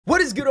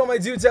is good, all my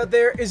dudes out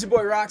there? It's your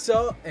boy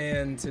Roxalt,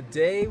 and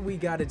today we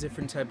got a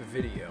different type of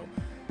video.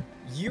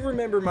 You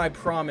remember my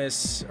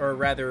promise, or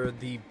rather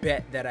the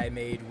bet that I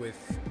made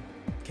with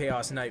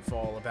Chaos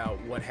Nightfall about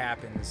what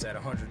happens at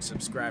 100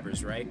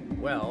 subscribers, right?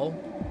 Well,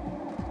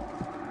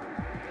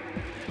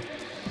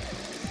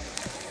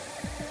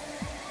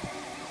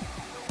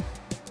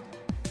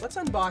 let's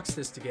unbox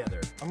this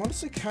together. I'm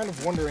honestly kind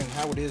of wondering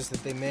how it is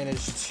that they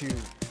managed to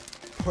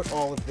put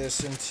all of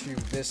this into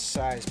this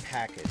size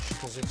package,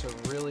 because it's a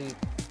really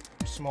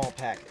small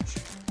package.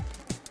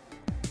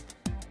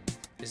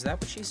 Is that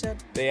what she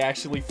said? They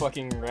actually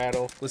fucking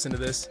rattle. Listen to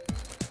this.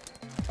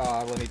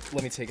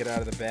 Let me take it out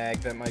of the bag.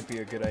 That might be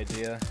a good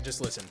idea.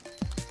 Just listen.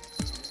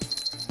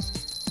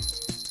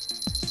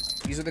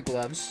 These are the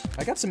gloves.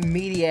 I got some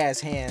meaty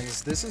ass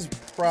hands. This is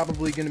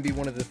probably going to be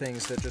one of the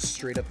things that just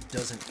straight up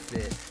doesn't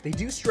fit. They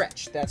do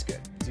stretch. That's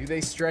good. Do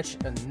they stretch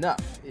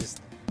enough is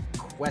the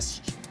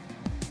question.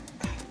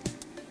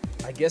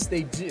 I guess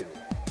they do.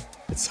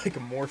 It's like a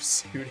morph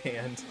suit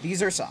hand.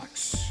 These are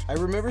socks. I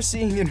remember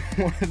seeing in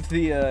one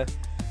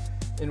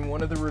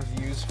of the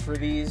reviews for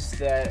these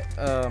that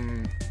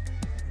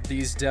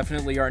these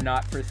definitely are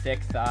not for thick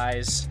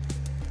thighs.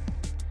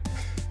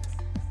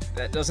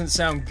 That doesn't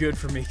sound good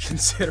for me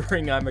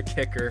considering I'm a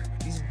kicker.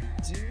 These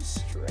do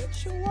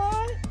stretch a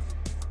lot.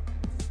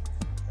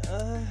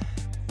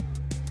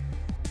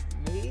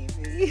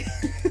 Maybe.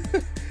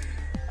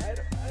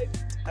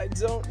 I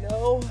don't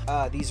know.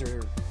 These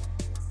are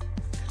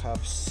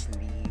cuff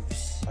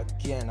sleeves.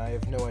 Again, I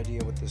have no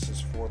idea what this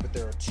is for, but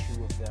there are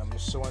two of them.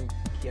 So I'm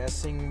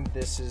guessing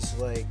this is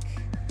like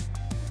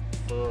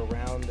for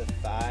around the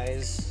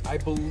thighs. I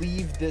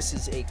believe this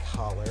is a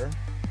collar.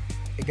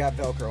 It got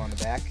Velcro on the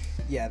back.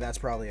 Yeah, that's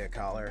probably a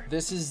collar.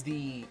 This is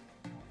the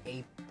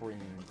apron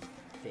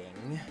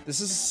thing.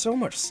 This is so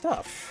much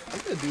stuff. I'm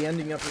gonna be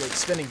ending up like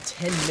spending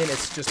 10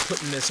 minutes just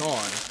putting this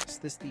on. Is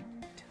this the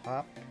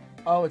top?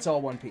 Oh, it's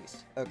all one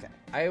piece. Okay.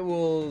 I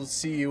will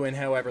see you in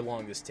however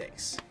long this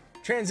takes.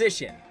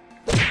 Transition.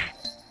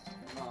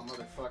 Oh,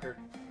 motherfucker.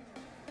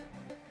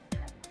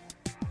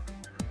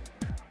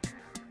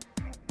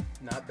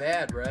 Not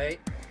bad, right?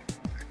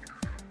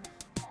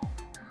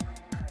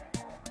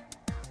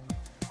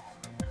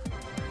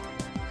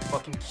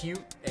 Fucking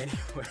cute.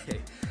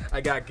 Anyway, I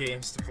got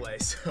games to play,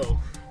 so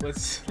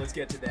let's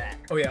get to that.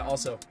 Oh yeah,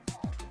 also,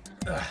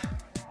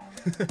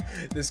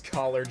 this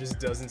collar just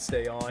doesn't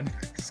stay on.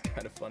 It's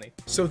kind of funny.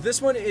 So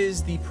this one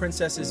is the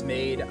Princess's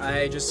Maid.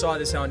 I just saw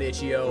this on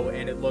Itch.io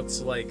and it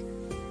looks like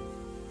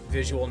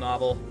visual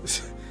novel.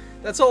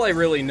 That's all I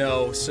really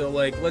know. So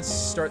like, let's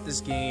start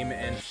this game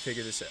and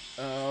figure this out.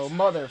 Oh,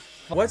 mother.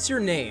 What's your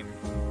name?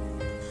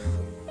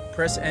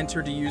 Press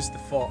enter to use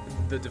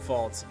the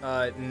default.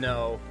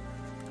 No.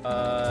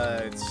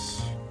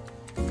 It's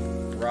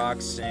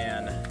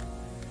Roxanne.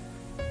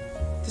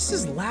 This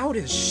is loud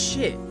as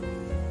shit.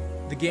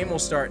 The game will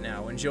start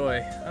now.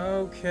 Enjoy.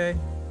 Okay.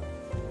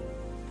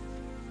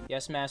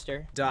 Yes,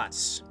 master.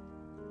 Dots.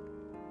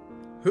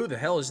 Who the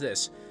hell is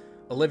this?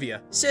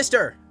 Olivia.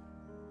 Sister!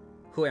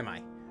 Who am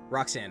I?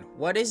 Roxanne.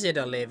 What is it,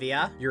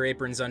 Olivia? Your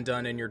apron's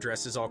undone and your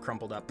dress is all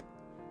crumpled up.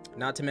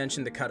 Not to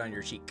mention the cut on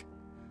your cheek.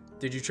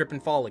 Did you trip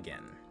and fall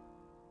again?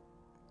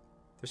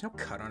 There's no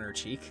cut on her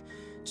cheek.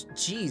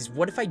 Jeez,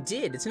 what if I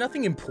did? It's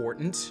nothing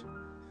important.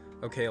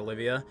 Okay,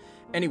 Olivia.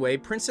 Anyway,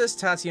 Princess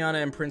Tatiana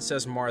and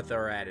Princess Martha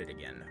are at it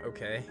again.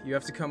 Okay, you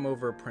have to come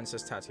over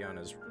Princess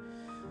Tatiana's...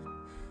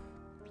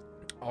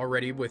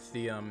 Already with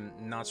the,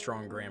 not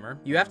strong grammar.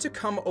 You have to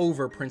come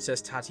over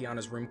Princess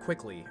Tatiana's room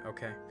quickly.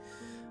 Okay.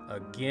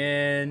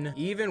 Again.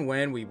 Even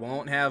when we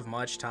won't have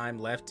much time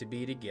left to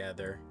be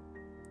together.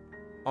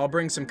 I'll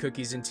bring some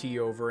cookies and tea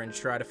over and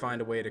try to find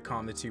a way to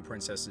calm the two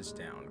princesses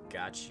down.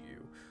 Got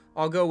you.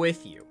 I'll go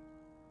with you.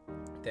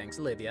 Thanks,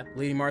 Olivia.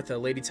 Lady Martha,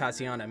 Lady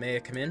Tatiana, may I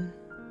come in?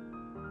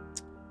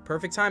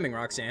 Perfect timing,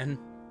 Roxanne.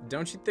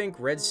 Don't you think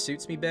red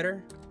suits me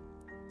better?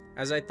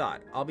 As I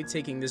thought, I'll be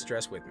taking this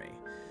dress with me.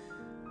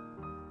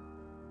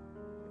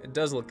 It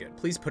does look good.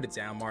 Please put it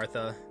down,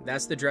 Martha.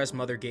 That's the dress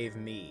Mother gave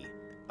me.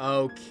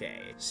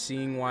 Okay,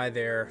 seeing why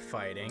they're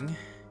fighting.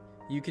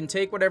 You can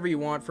take whatever you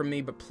want from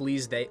me, but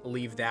please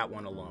leave that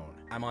one alone.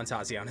 I'm on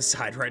Tatiana's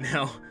side right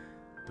now.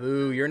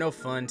 Boo, you're no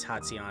fun,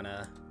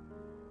 Tatiana.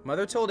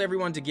 Mother told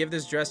everyone to give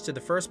this dress to the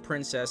first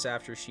princess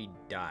after she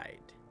died.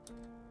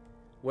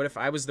 What if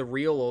I was the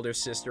real older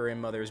sister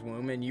in Mother's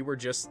womb and you were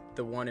just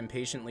the one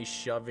impatiently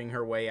shoving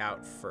her way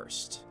out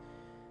first?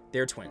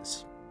 They're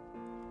twins.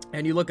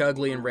 And you look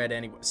ugly in red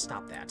anyway.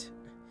 Stop that.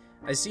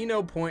 I see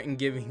no point in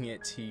giving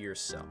it to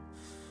yourself.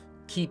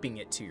 Keeping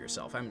it to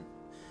yourself.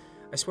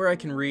 I swear I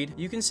can read.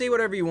 You can say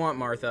whatever you want,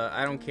 Martha.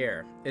 I don't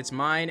care. It's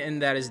mine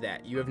and that is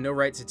that. You have no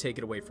right to take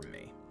it away from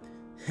me.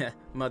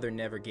 Mother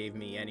never gave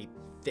me anything.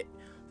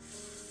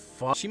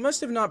 She must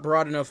have not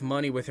brought enough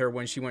money with her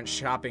when she went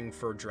shopping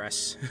for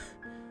dress.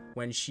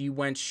 When she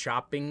went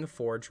shopping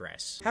for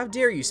dress. How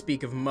dare you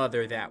speak of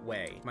Mother that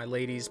way? My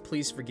ladies,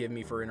 please forgive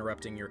me for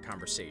interrupting your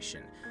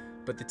conversation.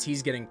 but the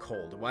tea's getting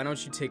cold. Why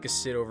don't you take a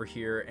sit over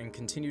here and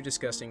continue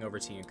discussing over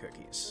tea and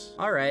cookies?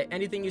 Alright,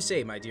 anything you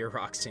say, my dear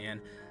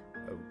Roxanne.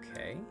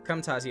 Okay.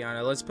 Come,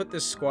 Tatiana, let's put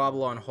this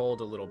squabble on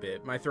hold a little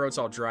bit. My throat's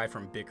all dry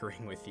from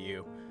bickering with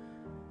you.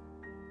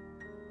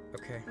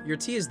 Okay. Your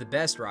tea is the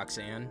best,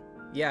 Roxanne.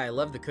 Yeah, I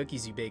love the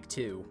cookies you bake,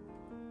 too.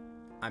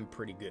 I'm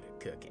pretty good at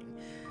cooking.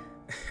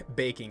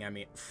 Baking, I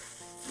mean.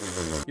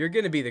 You're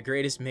gonna be the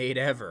greatest maid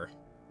ever.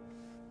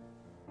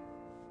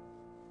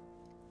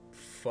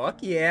 Fuck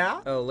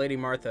yeah. Oh, Lady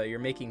Martha, you're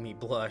making me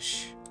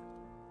blush.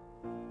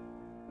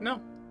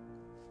 No.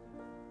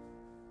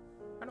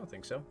 I don't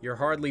think so. You're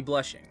hardly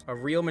blushing. A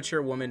real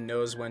mature woman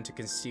knows when to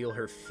conceal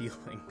her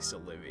feelings,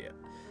 Olivia.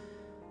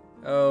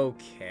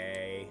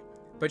 Okay.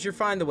 But you're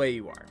fine the way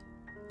you are.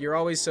 You're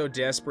always so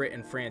desperate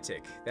and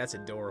frantic. That's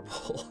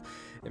adorable.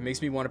 It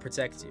makes me want to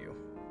protect you.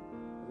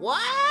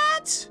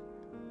 What?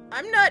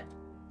 I'm not...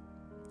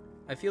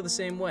 I feel the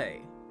same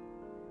way.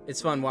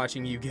 It's fun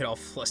watching you get all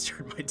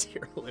flustered, my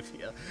dear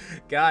Olivia.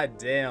 God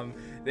damn.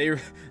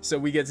 So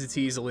we get to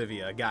tease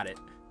Olivia. Got it.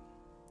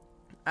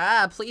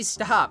 Ah, please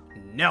stop.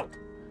 No.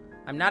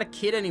 I'm not a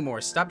kid anymore.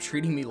 Stop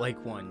treating me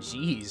like one.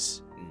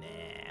 Jeez.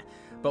 Nah.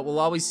 But we'll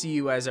always see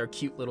you as our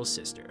cute little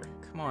sister.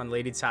 Come on,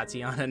 Lady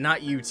Tatiana.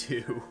 Not you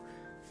too.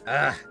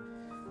 Ah.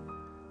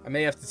 I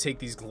may have to take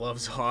these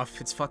gloves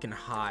off. It's fucking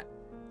hot.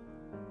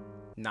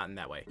 Not in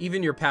that way.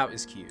 Even your pout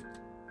is cute.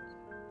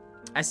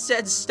 I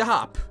said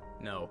stop.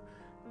 No.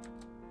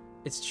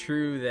 It's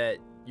true that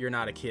you're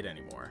not a kid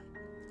anymore.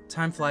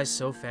 Time flies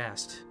so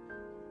fast.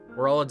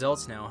 We're all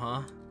adults now,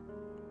 huh?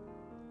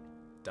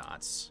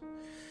 Dots.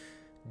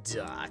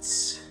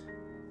 Dots.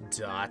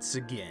 Dots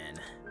again.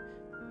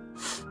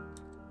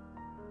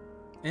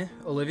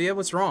 Olivia,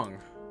 what's wrong?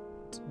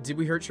 Did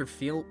we hurt your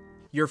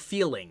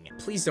feeling?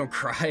 Please don't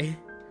cry.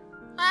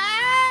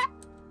 Ah!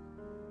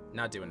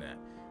 Not doing that.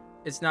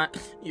 It's not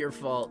your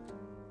fault.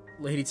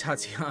 Lady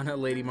Tatiana,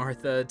 Lady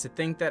Martha, to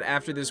think that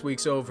after this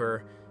week's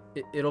over,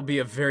 it'll be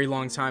a very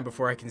long time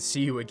before I can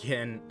see you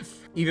again.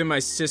 Even my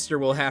sister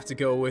will have to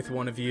go with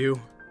one of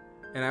you,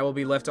 and I will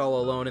be left all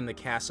alone in the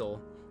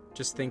castle.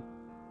 Just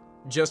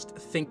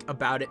think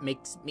about it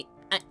makes me...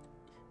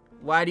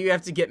 Why do you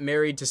have to get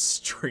married to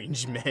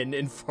strange men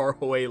in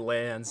faraway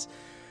lands?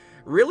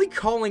 Really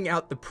calling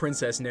out the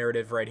princess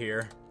narrative right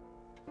here.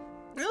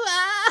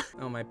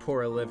 Oh, my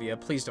poor Olivia,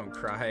 please don't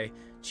cry.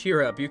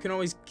 Cheer up, you can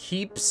always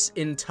keep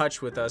in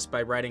touch with us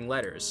by writing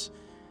letters.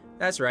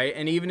 That's right,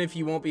 and even if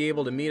you won't be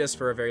able to meet us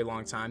for a very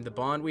long time, the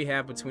bond we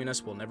have between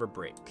us will never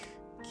break.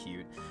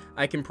 Cute.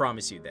 I can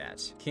promise you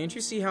that. Can't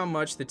you see how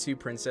much the two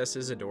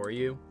princesses adore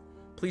you?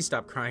 Please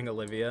stop crying,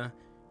 Olivia.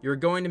 You're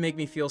going to make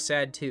me feel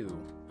sad too.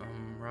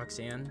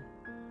 Roxanne?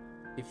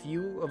 If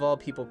you, of all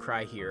people,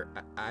 cry here,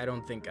 I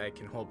don't think I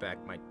can hold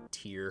back my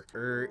tear.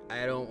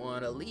 I don't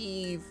want to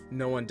leave.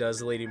 No one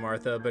does, Lady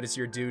Martha, but it's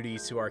your duty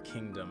to our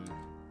kingdom.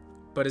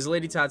 But as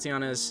Lady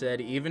Tatiana has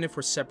said, even if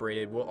we're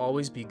separated, we'll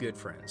always be good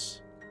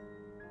friends.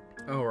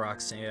 Oh,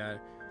 Roxanne.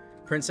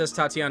 Princess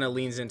Tatiana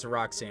leans into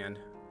Roxanne.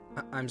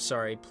 I'm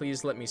sorry,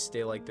 please let me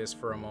stay like this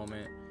for a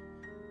moment.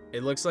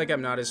 It looks like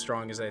I'm not as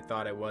strong as I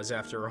thought I was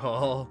after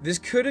all. This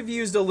could have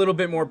used a little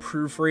bit more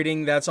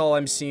proofreading, that's all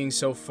I'm seeing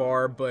so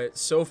far, but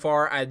so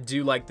far I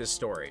do like this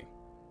story.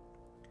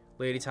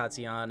 Lady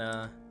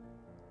Tatiana.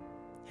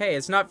 Hey,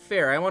 it's not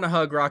fair, I want to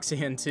hug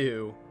Roxanne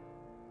too.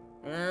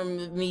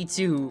 Me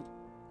too.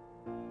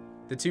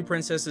 The two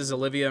princesses,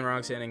 Olivia and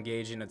Roxanne,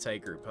 engage in a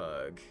tight group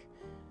hug.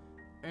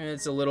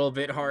 It's a little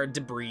bit hard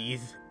to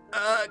breathe.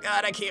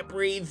 God, I can't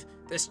breathe.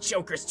 This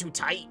choker's too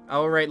tight.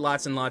 I'll write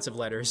lots and lots of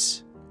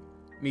letters.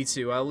 Me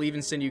too. I'll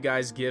even send you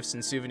guys gifts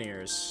and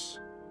souvenirs.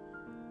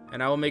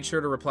 And I will make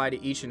sure to reply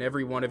to each and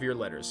every one of your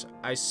letters.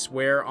 I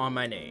swear on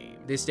my name.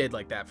 They stayed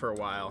like that for a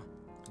while.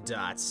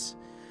 Dots.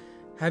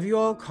 Have you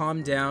all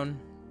calmed down?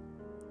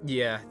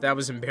 Yeah, that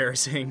was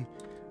embarrassing.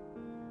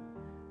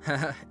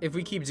 If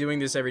we keep doing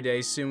this every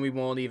day, soon we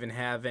won't even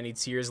have any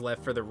tears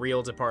left for the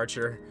real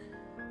departure.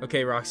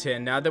 Okay,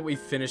 Roxanne, now that we've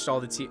finished all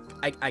the tea...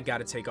 I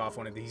gotta take off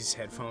one of these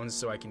headphones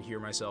so I can hear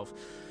myself.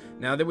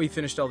 Now that we've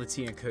finished all the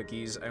tea and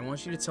cookies, I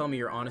want you to tell me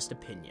your honest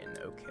opinion,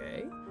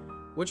 okay?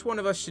 Which one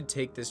of us should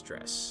take this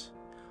dress?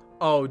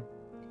 Oh,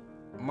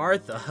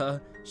 Martha.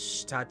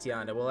 Shh,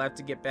 Tatiana, we'll have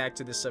to get back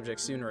to this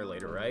subject sooner or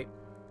later, right?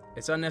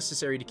 It's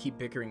unnecessary to keep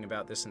bickering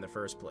about this in the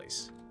first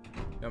place.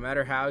 No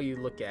matter how you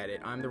look at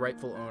it, I'm the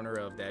rightful owner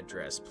of that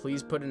dress.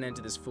 Please put an end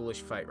to this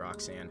foolish fight,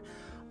 Roxanne.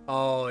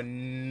 Oh,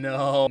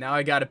 no. Now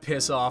I gotta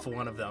piss off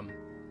one of them.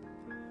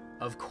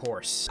 Of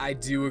course. I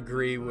do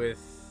agree with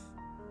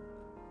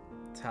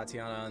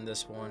Tatiana on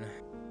this one.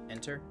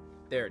 Enter.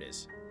 There it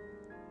is.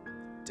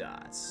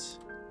 Dots.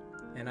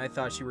 And I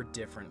thought you were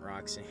different,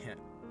 Roxanne.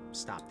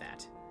 Stop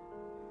that.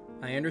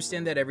 I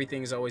understand that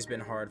everything's always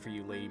been hard for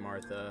you, Lady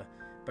Martha,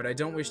 but I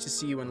don't wish to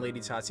see you and Lady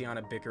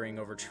Tatiana bickering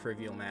over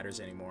trivial matters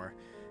anymore.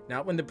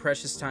 Not when the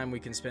precious time we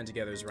can spend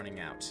together is running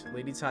out.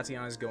 Lady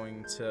Tatiana is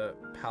going to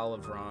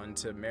Palavron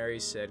to marry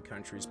said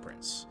country's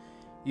prince.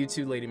 You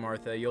too, Lady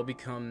Martha, you'll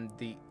become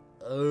the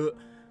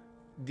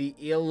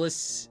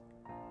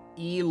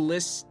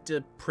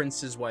Illista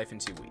Prince's wife in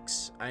 2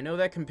 weeks. I know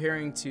that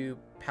comparing to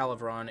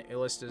Palavron,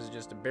 Illista is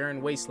just a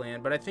barren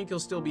wasteland, but I think you'll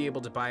still be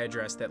able to buy a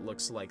dress that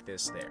looks like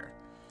this there.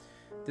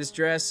 This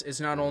dress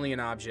is not only an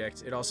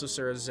object, it also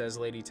serves as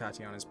Lady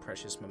Tatiana's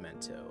precious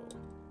memento.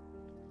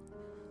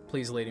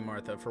 Please, Lady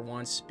Martha, for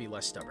once, be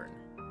less stubborn.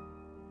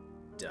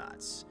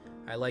 Dots.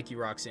 I like you,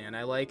 Roxanne.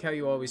 I like how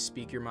you always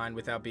speak your mind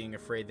without being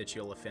afraid that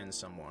you'll offend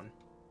someone.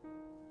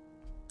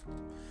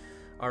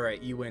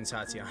 Alright, you win,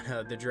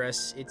 Tatiana. The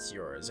dress, it's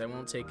yours. I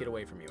won't take it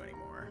away from you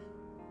anymore.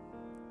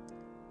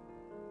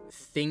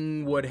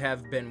 Thing would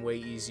have been way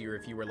easier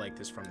if you were like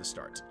this from the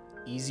start.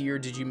 Easier,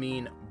 did you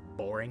mean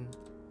boring?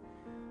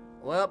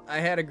 Well, I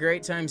had a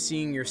great time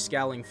seeing your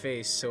scowling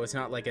face, so it's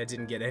not like I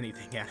didn't get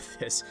anything out of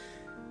this.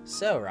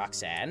 So,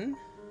 Roxanne?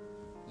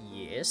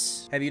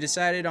 Yes? Have you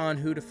decided on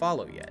who to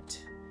follow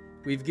yet?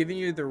 We've given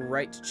you the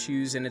right to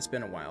choose, and it's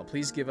been a while.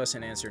 Please give us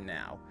an answer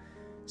now.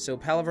 So,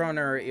 Palavron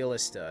or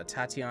Illista,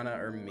 Tatiana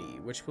or me?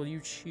 Which will you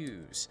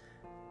choose?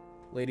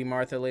 Lady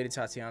Martha, Lady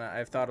Tatiana,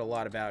 I've thought a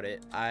lot about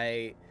it.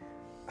 I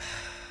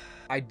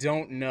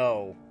don't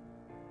know.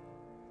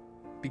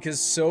 Because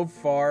so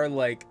far,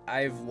 like,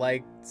 I've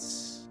liked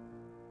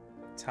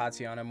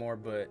Tatiana more,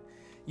 but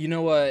you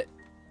know what?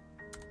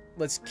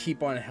 Let's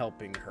keep on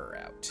helping her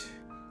out.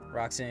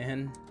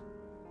 Roxanne,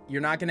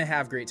 you're not going to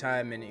have great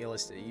time in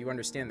Illista. You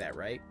understand that,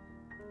 right?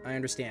 I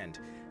understand.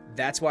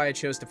 That's why I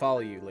chose to follow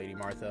you, Lady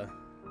Martha.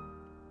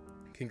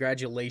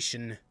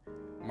 Congratulations,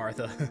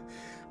 Martha.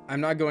 I'm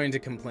not going to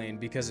complain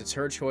because it's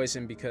her choice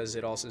and because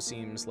it also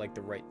seems like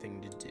the right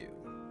thing to do.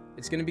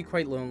 It's going to be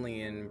quite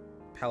lonely in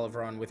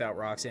Palavron without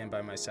Roxanne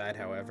by my side,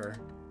 however.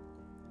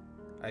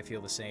 I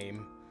feel the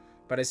same.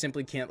 But I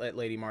simply can't let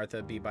Lady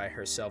Martha be by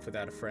herself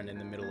without a friend in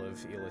the middle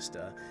of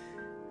Illista.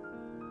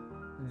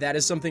 That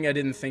is something I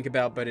didn't think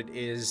about, but it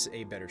is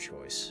a better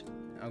choice.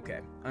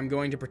 Okay, I'm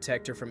going to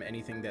protect her from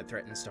anything that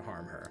threatens to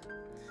harm her.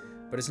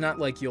 But it's not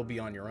like you'll be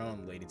on your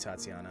own, Lady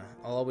Tatiana.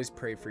 I'll always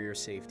pray for your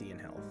safety and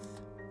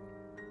health.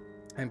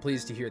 I'm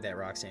pleased to hear that,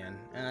 Roxanne.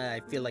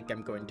 I feel like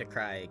I'm going to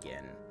cry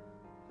again.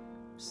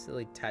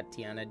 Silly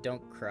Tatiana,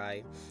 don't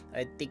cry.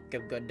 I think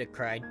I'm going to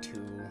cry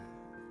too.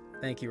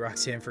 Thank you,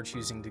 Roxanne, for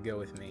choosing to go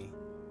with me.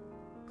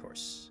 Of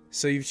course.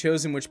 So you've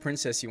chosen which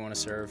princess you want to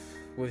serve,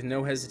 with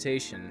no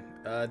hesitation.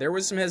 There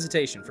was some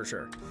hesitation, for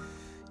sure.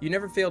 You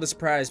never fail to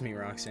surprise me,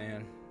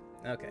 Roxanne.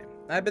 Okay.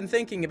 I've been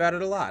thinking about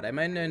it a lot. I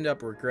might end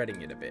up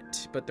regretting it a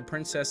bit, but the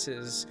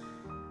princesses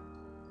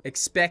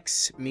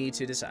expects me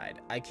to decide.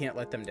 I can't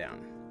let them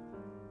down.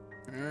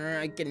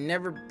 I can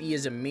never be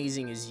as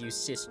amazing as you,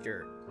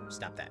 sister.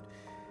 Stop that.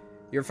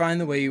 You're fine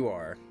the way you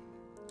are.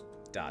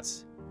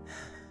 Dots.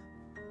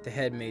 The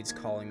head maid's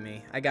calling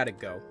me. I gotta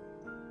go.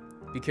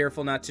 Be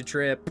careful not to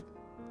trip.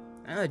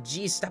 Oh,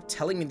 geez, stop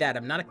telling me that.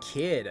 I'm not a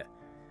kid.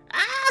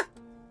 Ah!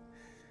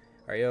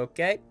 Are you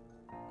okay?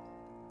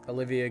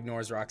 Olivia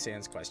ignores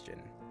Roxanne's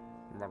question.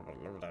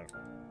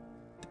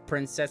 The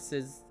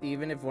princesses,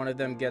 even if one of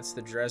them gets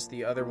the dress,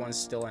 the other one's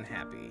still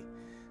unhappy.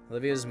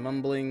 Olivia's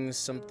mumbling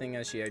something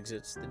as she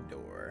exits the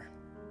door.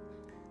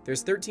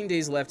 There's 13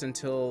 days left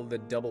until the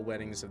double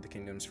weddings of the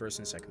kingdom's first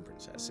and second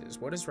princesses.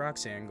 What is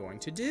Roxanne going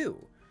to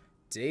do?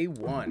 Day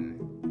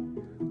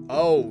 1.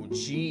 Oh,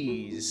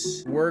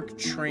 jeez. Work,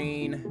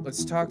 train.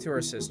 Let's talk to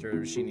our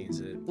sister. She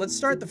needs it. Let's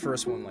start the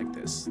first one like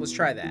this. Let's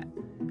try that.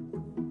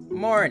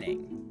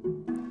 Morning.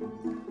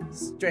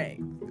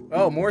 Strength.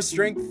 Oh, more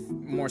strength,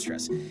 more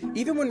stress.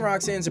 Even when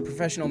Roxanne's a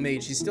professional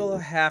maid, she still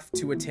have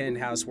to attend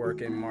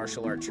housework and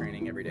martial art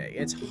training every day.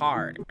 It's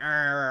hard.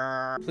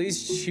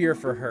 Please cheer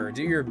for her.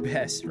 Do your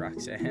best,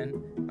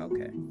 Roxanne.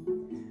 Okay.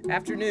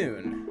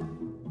 Afternoon.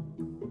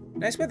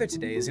 Nice weather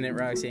today, isn't it,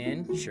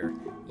 Roxanne? Sure.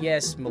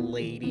 Yes,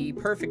 m'lady.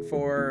 Perfect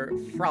for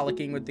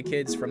frolicking with the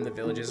kids from the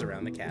villages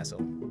around the castle.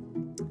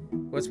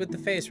 What's with the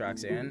face,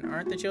 Roxanne?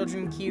 Aren't the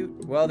children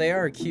cute? Well, they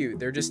are cute.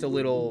 They're just a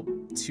little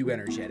too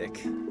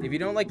energetic. If you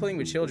don't like playing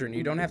with children,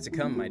 you don't have to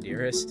come, my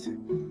dearest.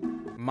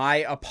 My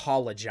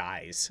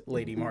apologize,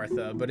 Lady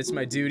Martha, but it's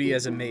my duty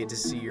as a maid to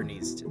see your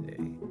needs today.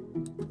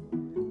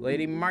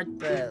 Lady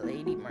Martha,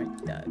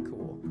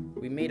 cool.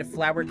 We made a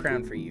flower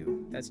crown for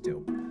you. That's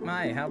dope.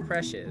 My, how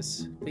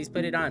precious. Please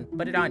put it on.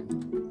 Put it on.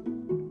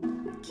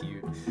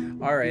 Cute.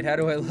 All right, how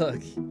do I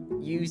look?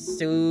 You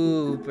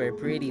super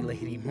pretty,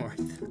 Lady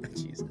Martha.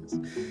 Jesus.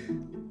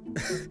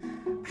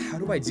 How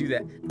do I do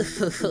that?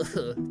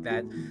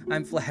 That,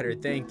 I'm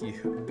flattered, thank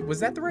you. Was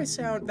that the right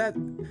sound?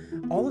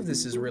 All of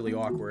this is really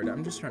awkward.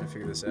 I'm just trying to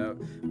figure this out.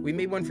 We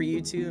made one for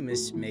you too,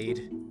 Miss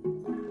Maid.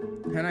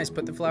 How nice,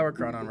 put the flower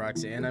crown on,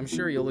 Roxanne. I'm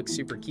sure you'll look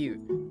super cute.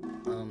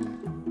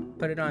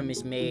 Put it on,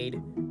 Miss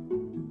Maid.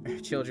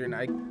 Children,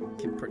 I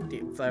can put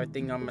the flower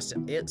thing on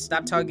myself.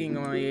 Stop tugging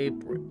on my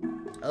apron.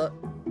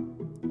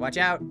 Watch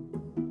out.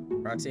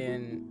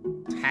 Roxanne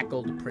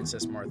tackled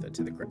Princess Martha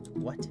to the ground.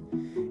 What?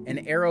 An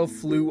arrow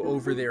flew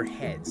over their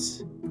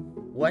heads.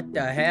 What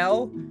the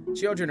hell?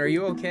 Children, are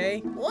you okay?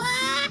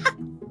 What?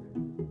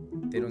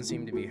 They don't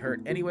seem to be hurt.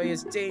 Anyway,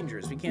 it's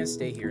dangerous. We can't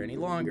stay here any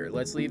longer.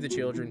 Let's leave the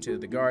children to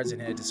the guards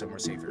and head to somewhere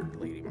safer,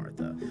 Lady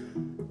Martha.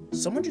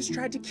 Someone just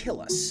tried to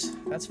kill us.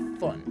 That's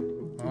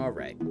fun.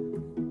 Alright.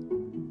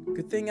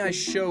 Good thing I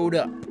showed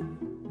up.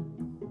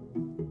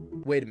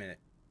 Wait a minute.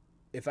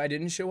 If I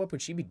didn't show up,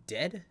 would she be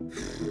dead?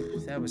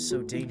 That was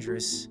so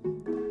dangerous.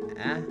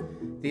 Ah?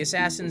 The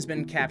assassin's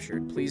been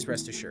captured. Please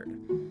rest assured.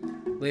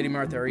 Lady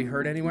Martha, are you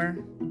hurt anywhere?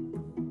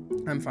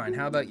 I'm fine.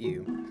 How about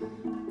you?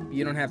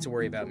 You don't have to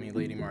worry about me,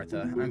 Lady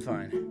Martha. I'm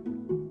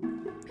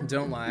fine.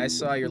 Don't lie. I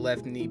saw your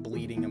left knee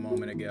bleeding a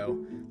moment ago.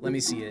 Let me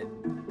see it.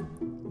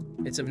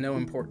 It's of no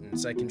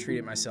importance. I can treat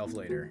it myself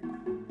later.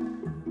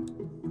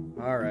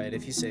 Alright,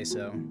 if you say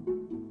so.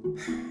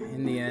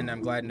 In the end,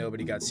 I'm glad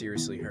nobody got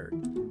seriously hurt.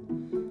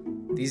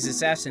 These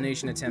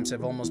assassination attempts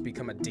have almost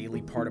become a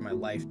daily part of my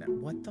life now.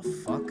 What the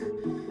fuck?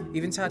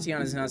 Even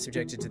Tatiana's not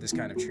subjected to this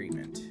kind of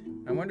treatment.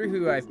 I wonder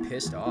who I've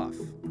pissed off.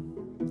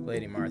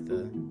 Lady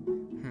Martha.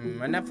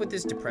 Enough with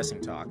this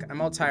depressing talk. I'm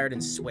all tired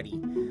and sweaty.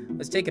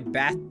 Let's take a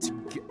bath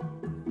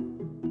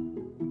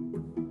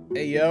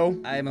Hey, yo.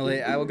 I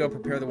will go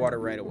prepare the water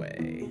right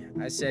away.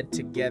 I said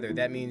together.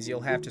 That means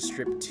you'll have to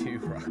strip too,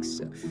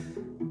 Roxalt.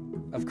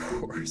 Of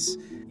course.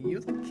 You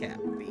look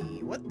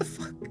happy. What the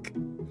fuck?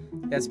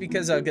 That's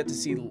because I'll get to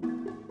see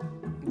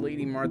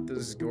Lady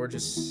Martha's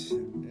gorgeous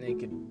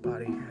naked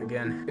body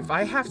again. If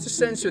I have to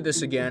censor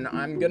this again,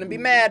 I'm gonna be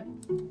mad.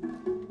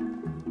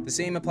 The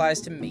same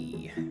applies to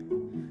me.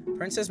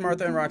 Princess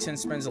Martha and Roxanne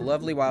spends a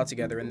lovely while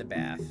together in the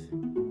bath.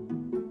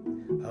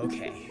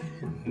 Okay.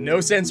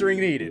 No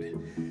censoring needed.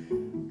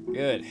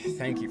 Good.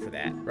 Thank you for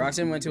that.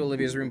 Roxanne went to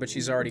Olivia's room, but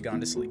she's already gone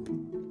to sleep.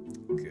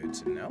 Good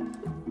to know.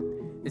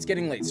 It's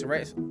getting late, so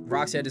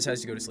Roxanne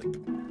decides to go to sleep.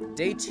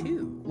 Day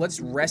 2. Let's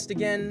rest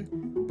again,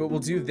 but we'll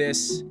do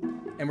this,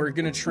 and we're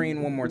gonna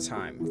train one more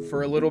time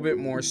for a little bit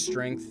more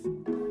strength,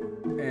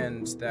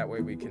 and that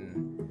way we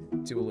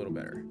can do a little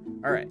better.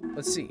 All right,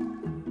 let's see.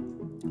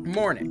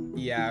 Morning.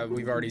 Yeah,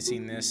 we've already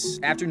seen this.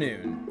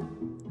 Afternoon.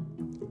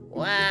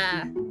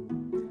 Wah!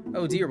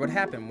 Oh dear, what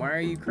happened? Why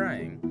are you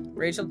crying?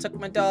 Rachel took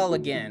my doll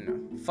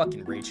again.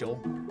 Fucking Rachel.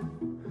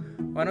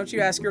 Why don't you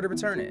ask her to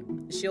return it?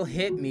 She'll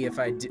hit me if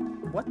I do.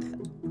 What the?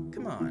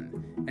 Come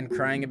on. And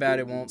crying about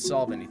it won't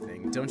solve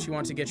anything. Don't you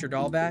want to get your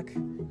doll back?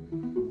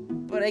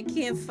 But I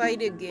can't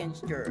fight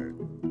against her.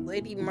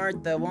 Lady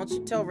Martha, won't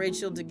you tell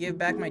Rachel to give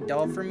back my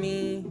doll for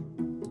me?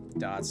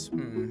 Dots.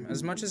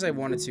 As much as I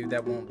wanted to,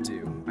 that won't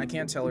do. I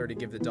can't tell her to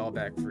give the doll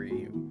back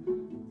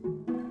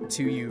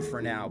to you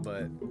for now,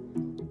 but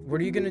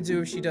what are you gonna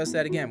do if she does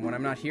that again when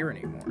I'm not here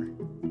anymore?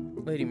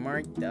 Lady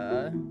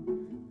Martha.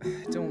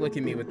 Don't look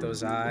at me with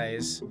those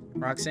eyes.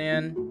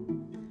 Roxanne,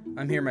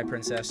 I'm here, my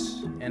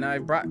princess, and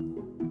I've brought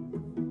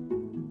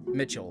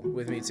Mitchell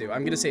with me too.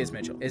 I'm gonna say it's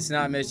Mitchell. It's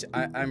not Mitch.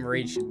 I'm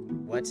Rachel.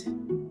 What?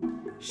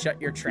 Shut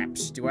your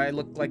traps. Do I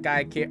look like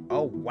I can't?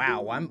 Oh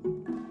wow, I'm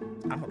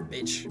a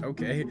bitch.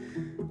 Okay.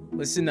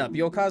 Listen up.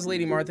 You'll cause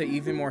Lady Martha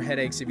even more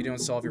headaches if you don't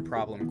solve your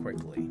problem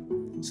quickly.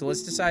 So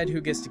let's decide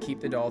who gets to keep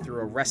the doll through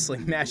a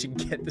wrestling match and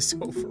get this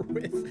over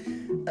with.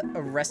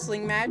 A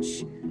wrestling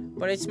match?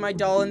 But it's my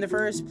doll in the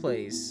first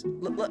place.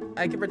 Look,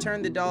 I can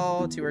return the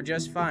doll to her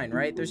just fine,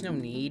 right? There's no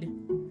need.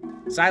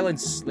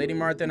 Silence. Lady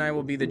Martha and I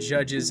will be the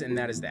judges, and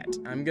that is that.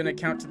 I'm gonna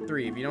count to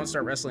 3. If you don't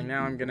start wrestling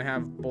now, I'm gonna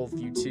have both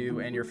you two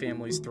and your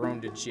families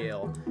thrown to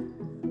jail.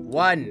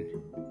 1.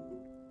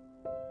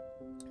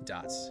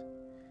 Dots.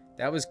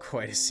 That was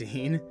quite a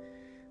scene.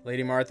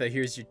 Lady Martha,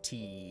 here's your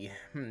tea.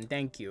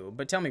 Thank you.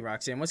 But tell me,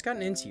 Roxanne, what's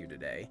gotten into you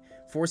today?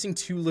 Forcing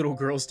 2 little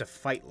girls to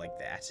fight like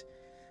that.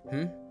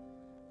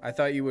 I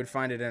thought you would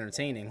find it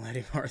entertaining,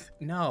 Lady Martha.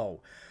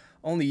 No.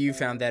 Only you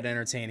found that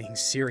entertaining.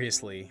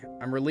 Seriously.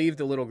 I'm relieved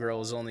the little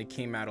girls only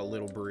came out a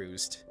little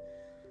bruised.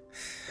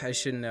 I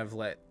shouldn't have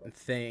let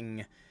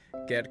thing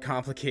get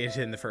complicated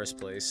in the first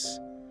place.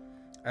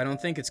 I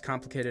don't think it's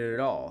complicated at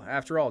all.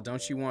 After all,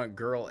 don't you want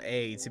Girl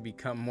A to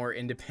become more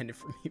independent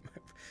from you?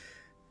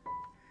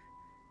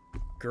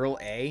 Girl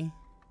A?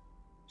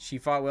 She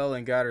fought well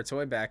and got her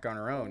toy back on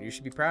her own. You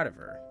should be proud of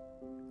her.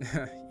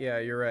 Yeah,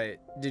 you're right.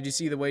 Did you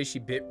see the way she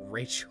bit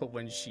Rachel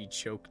when she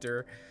choked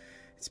her?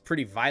 It's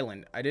pretty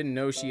violent. I didn't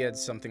know she had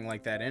something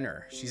like that in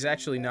her. She's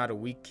actually not a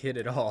weak kid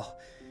at all.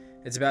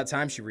 It's about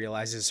time she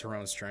realizes her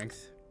own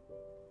strength.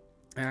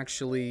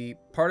 Actually,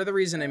 part of the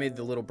reason I made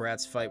the little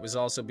brats fight was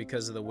also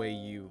because of the way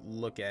you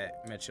look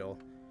at Mitchell.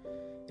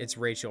 It's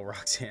Rachel,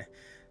 Roxanne.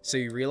 So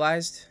you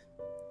realized?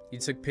 You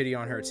took pity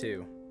on her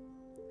too.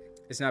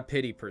 It's not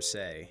pity per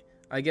se.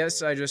 I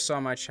guess I just saw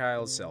my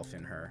child self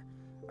in her.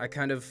 I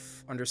kind of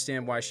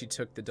understand why she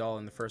took the doll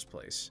in the first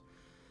place.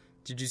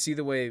 Did you see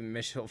the way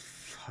Mitchell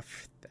fought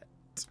for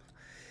that?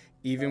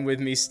 Even with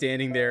me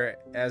standing there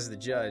as the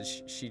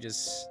judge, she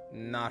just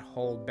not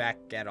hold back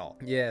at all.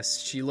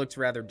 Yes, she looked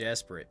rather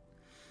desperate.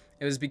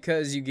 It was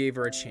because you gave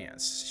her a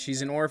chance.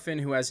 She's an orphan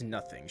who has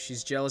nothing.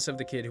 She's jealous of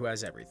the kid who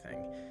has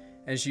everything.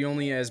 And she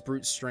only has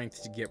brute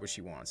strength to get what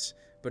she wants.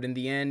 But in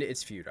the end,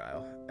 it's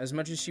futile. As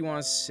much as she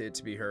wants it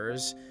to be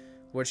hers,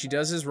 what she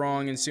does is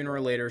wrong, and sooner or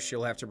later,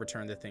 she'll have to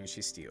return the things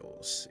she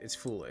steals. It's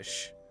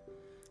foolish.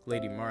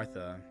 Lady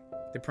Martha.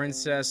 The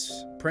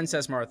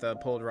Princess Martha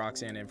pulled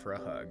Roxanne in for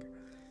a hug.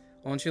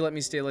 Won't you let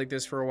me stay like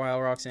this for a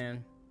while,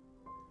 Roxanne?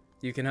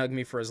 You can hug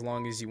me for as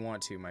long as you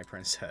want to, my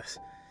princess.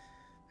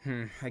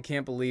 I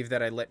can't believe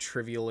that I let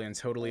trivial and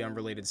totally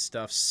unrelated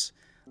stuffs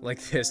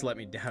like this let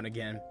me down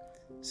again.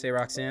 Say,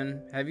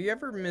 Roxanne, have you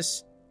ever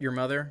missed your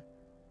mother?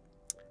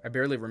 I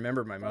barely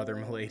remember my mother,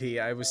 milady.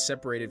 I was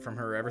separated from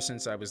her ever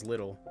since I was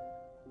little.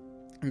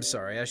 I'm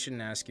sorry, I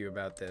shouldn't ask you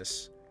about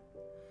this.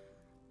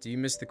 Do you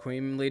miss the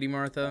Queen, Lady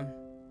Martha?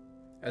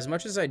 As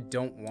much as I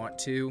don't want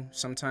to,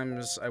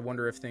 sometimes I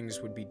wonder if things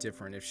would be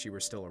different if she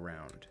were still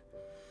around.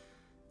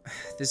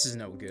 This is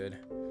no good.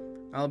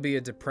 I'll be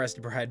a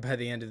depressed bride by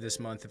the end of this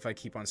month if I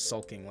keep on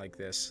sulking like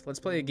this. Let's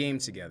play a game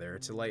together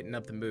to lighten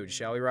up the mood,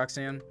 shall we,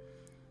 Roxanne?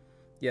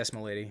 Yes,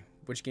 milady.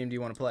 Which game do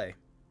you want to play?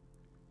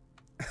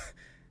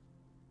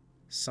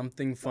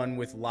 Something fun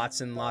with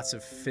lots and lots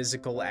of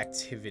physical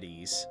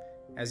activities.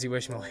 As you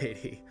wish,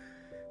 milady.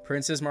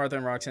 Princess Martha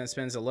and Roxanne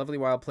spends a lovely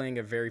while playing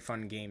a very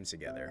fun game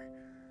together.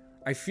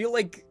 I feel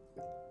like...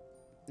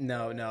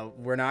 No,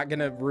 we're not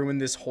gonna ruin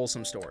this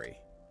wholesome story.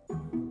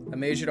 A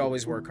maid should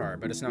always work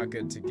hard, but it's not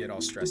good to get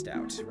all stressed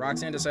out.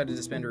 Roxanne decided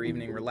to spend her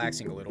evening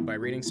relaxing a little by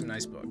reading some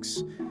nice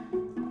books.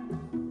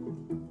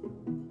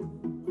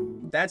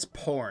 That's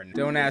porn.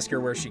 Don't ask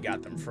her where she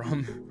got them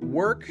from.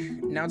 Work,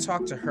 now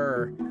talk to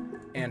her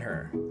and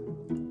her.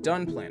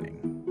 Done planning.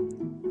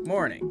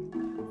 Morning.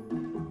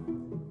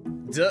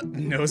 Duh,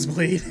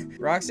 nosebleed.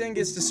 Roxanne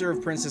gets to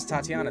serve Princess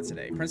Tatiana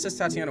today. Princess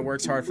Tatiana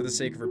works hard for the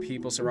sake of her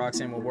people, so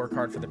Roxanne will work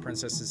hard for the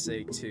princess's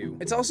sake too.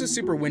 It's also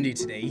super windy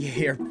today.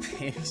 Yay, our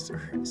panties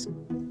are...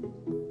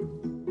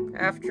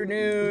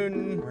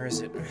 Afternoon. Where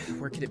is it?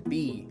 Where could it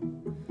be?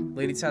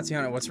 Lady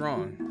Tatiana, what's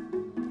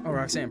wrong? Oh,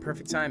 Roxanne,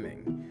 perfect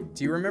timing.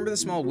 Do you remember the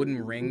small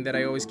wooden ring that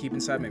I always keep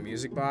inside my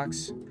music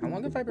box? How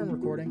long have I been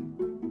recording?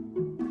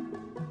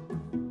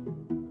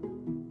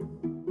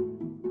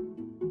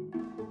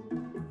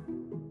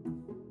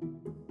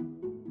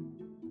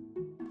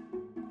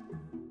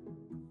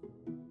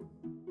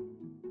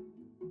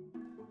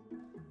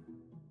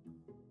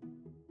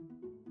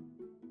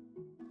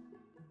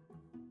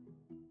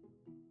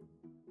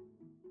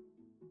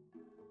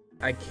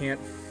 I can't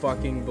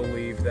fucking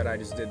believe that I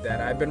just did that.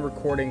 I've been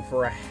recording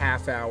for a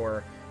half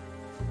hour,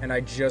 and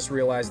I just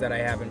realized that I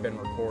haven't been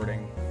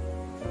recording.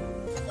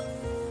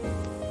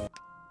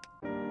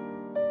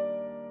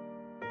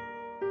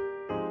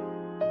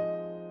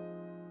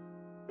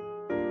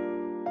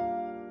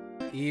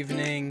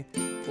 Evening.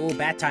 Ooh,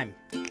 bath time.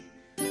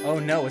 Oh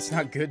no, it's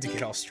not good to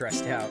get all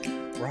stressed out.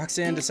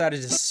 Roxanne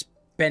decided to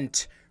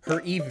spend her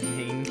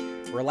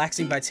evening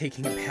relaxing by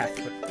taking a bath.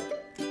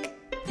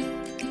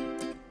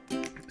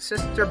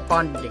 Sister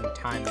bonding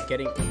time,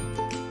 getting...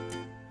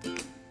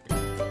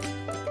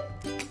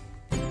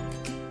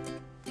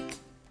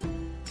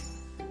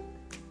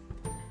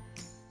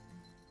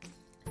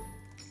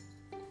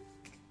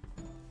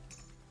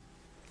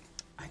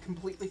 I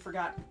completely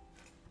forgot.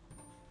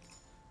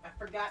 I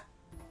forgot.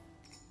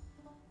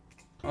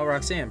 Oh,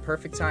 Roxanne,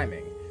 perfect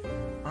timing.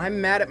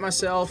 I'm mad at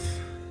myself.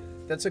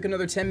 That took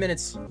another 10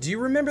 minutes. Do you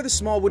remember the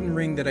small wooden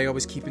ring that I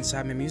always keep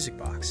inside my music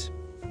box?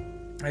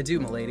 I do,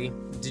 milady.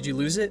 Did you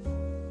lose it?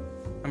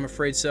 I'm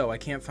afraid so. I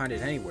can't find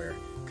it anywhere.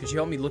 Could you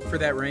help me look for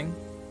that ring?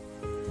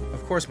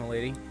 Of course,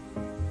 milady.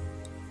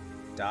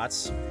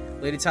 Dots.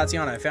 Lady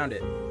Tatiana, I found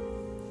it.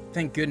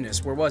 Thank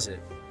goodness. Where was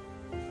it?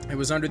 It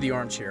was under the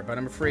armchair, but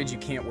I'm afraid you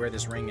can't wear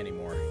this ring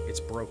anymore.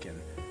 It's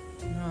broken.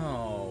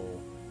 No.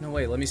 No,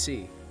 wait. Let me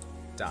see.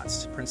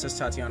 Dots. Princess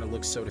Tatiana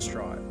looks so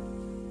distraught.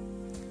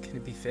 Can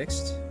it be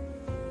fixed?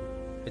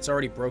 It's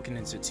already broken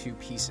into 2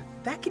 pieces.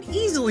 That could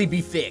easily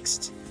be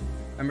fixed!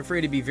 I'm afraid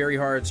it'd be very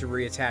hard to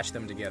reattach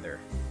them together.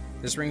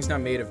 This ring's not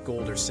made of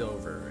gold or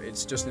silver.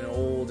 It's just an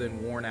old and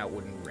worn-out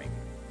wooden ring.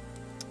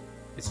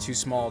 It's too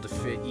small to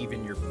fit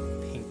even your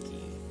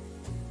pinky.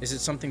 Is it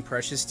something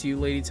precious to you,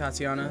 Lady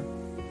Tatiana?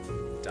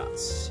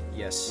 Dots.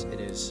 Yes, it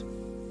is.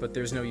 But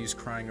there's no use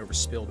crying over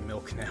spilled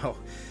milk now.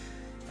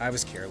 I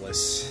was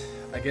careless.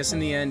 I guess in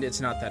the end, it's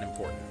not that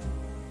important.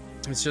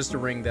 It's just a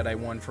ring that I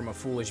won from a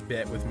foolish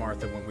bet with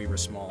Martha when we were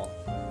small.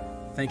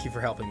 Thank you for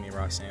helping me,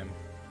 Roxanne.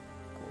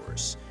 Of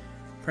course.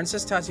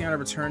 Princess Tatiana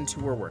returned to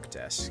her work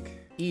desk.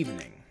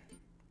 Evening.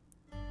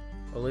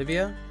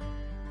 Olivia?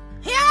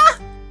 Yeah!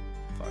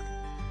 Fuck.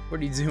 What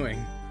are you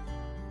doing?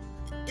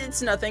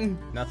 It's nothing.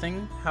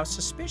 Nothing? How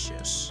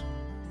suspicious.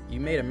 You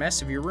made a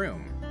mess of your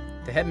room.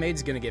 The head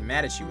maid's gonna get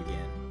mad at you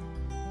again.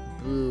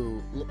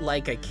 Boo.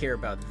 Like I care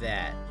about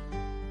that.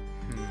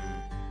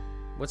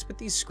 What's with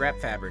these scrap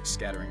fabrics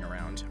scattering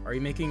around? Are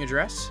you making a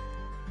dress?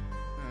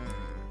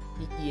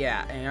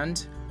 Yeah,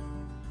 and?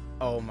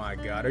 Oh my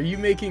god, are you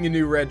making a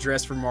new red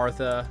dress for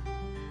Martha?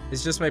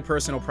 It's just my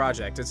personal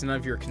project, it's none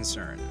of your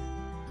concern.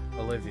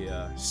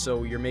 Olivia,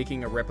 so you're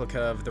making a replica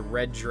of the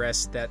red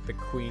dress that the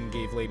Queen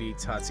gave Lady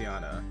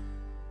Tatiana.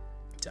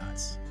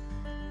 Dots.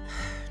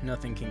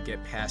 Nothing can get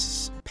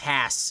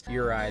past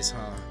your eyes,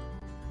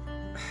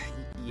 huh?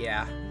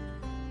 Yeah.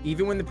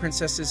 Even when the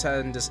princesses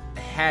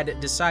had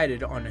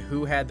decided on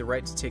who had the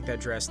right to take that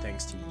dress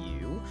thanks to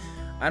you,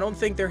 I don't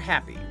think they're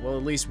happy. Well,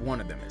 at least one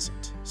of them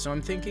isn't. So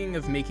I'm thinking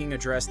of making a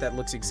dress that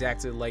looks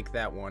exactly like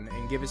that one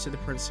and give it to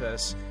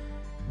Princess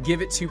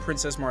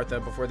Martha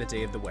before the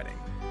day of the wedding.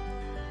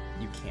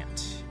 You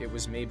can't. It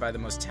was made by the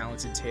most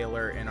talented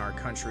tailor in our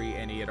country,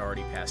 and he had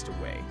already passed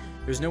away.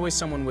 There's no way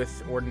someone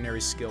with ordinary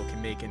skill can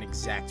make an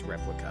exact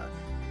replica.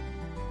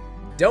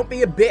 Don't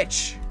be a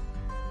bitch!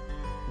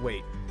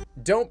 Wait.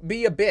 Don't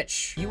be a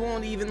bitch. You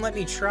won't even let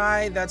me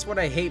try? That's what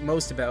I hate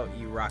most about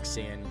you,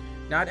 Roxanne.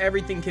 Not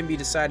everything can be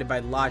decided by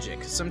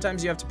logic.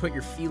 Sometimes you have to put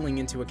your feeling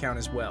into account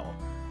as well.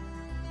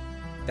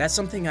 That's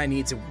something I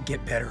need to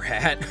get better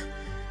at.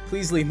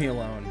 Please leave me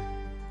alone.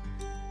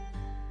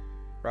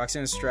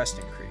 Roxanne's stress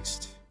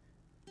increased.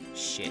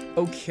 Shit.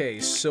 Okay,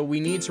 so we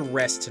need to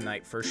rest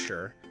tonight for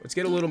sure. Let's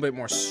get a little bit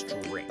more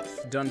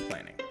strength. Done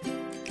planning.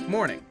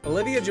 Morning.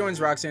 Olivia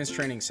joins Roxanne's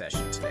training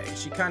session today.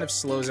 She kind of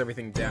slows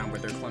everything down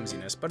with her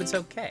clumsiness, but it's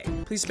okay.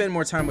 Please spend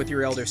more time with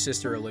your elder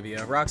sister,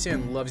 Olivia.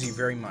 Roxanne loves you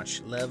very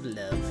much. Love,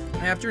 love.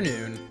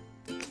 Afternoon.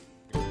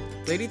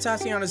 Lady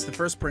Tatiana's the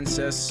first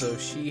princess, so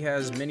she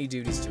has many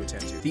duties to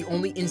attend to. The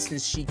only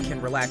instance she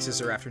can relax is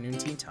her afternoon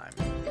tea time.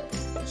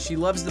 She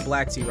loves the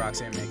black tea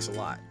Roxanne makes a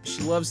lot.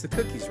 She loves the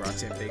cookies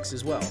Roxanne bakes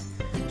as well.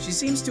 She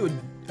seems to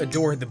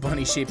adore the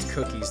bunny-shaped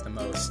cookies the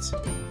most.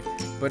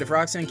 But if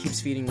Roxanne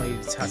keeps feeding Lady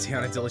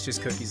Tatiana delicious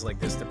cookies like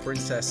this, the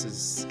princess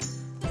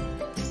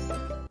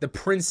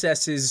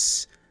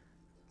is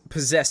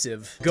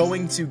possessive,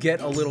 going to get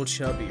a little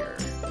chubbier.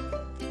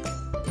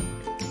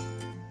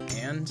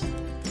 And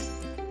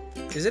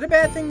is it a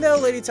bad thing though?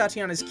 Lady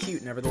Tatiana's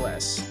cute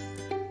nevertheless.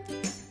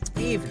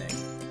 Evening.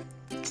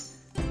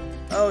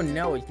 Oh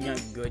no, it's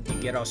not good to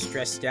get all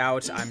stressed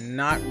out. I'm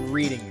not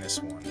reading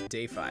this one.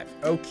 Day 5.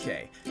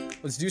 Okay,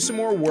 let's do some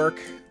more work.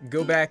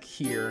 Go back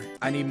here.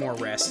 I need more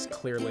rest,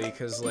 clearly,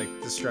 because, like,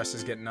 the stress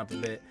is getting up a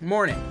bit.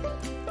 Morning.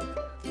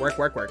 Work,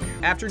 work, work.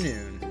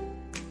 Afternoon.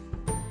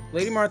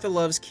 Lady Martha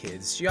loves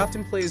kids. She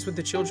often plays with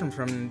the children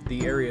from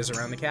the areas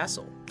around the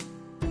castle.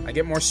 I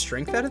get more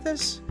strength out of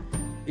this?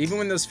 Even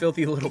when those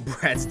filthy little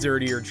brats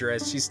dirty her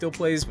dress, she still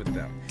plays with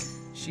them.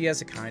 She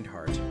has a kind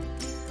heart.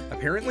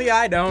 Apparently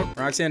I don't.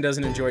 Roxanne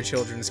doesn't enjoy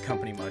children's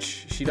company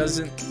much. She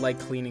doesn't like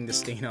cleaning the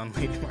stain on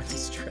Lady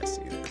Martha's dress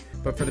either.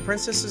 But for the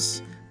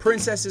princesses,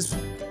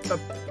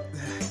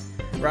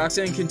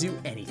 Roxanne can do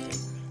anything.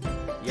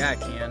 Yeah, I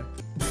can.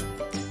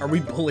 Are we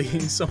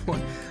bullying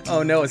someone?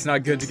 Oh no, it's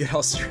not good to get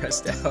all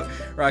stressed out.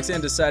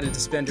 Roxanne decided to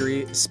spend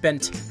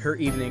her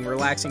evening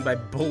relaxing by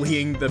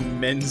bullying the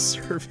men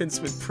servants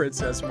with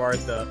Princess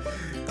Martha.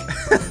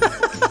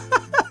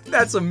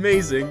 That's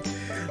amazing.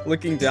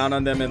 Looking down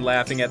on them and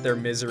laughing at their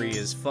misery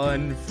is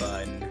fun.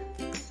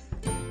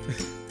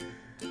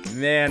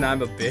 Man,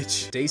 I'm a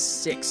bitch. Day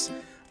 6.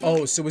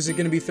 Oh, so is it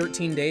gonna be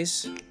 13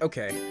 days?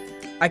 Okay.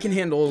 I can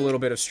handle a little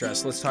bit of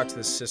stress. Let's talk to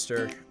the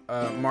sister.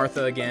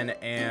 Martha again,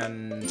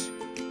 and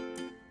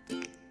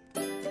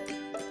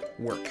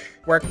work.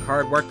 Work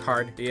hard, work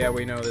hard. Yeah,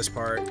 we know this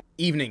part.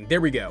 Evening, there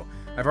we go.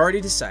 I've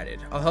already decided.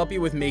 I'll help you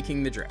with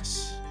making the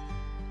dress.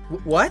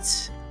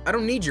 What? I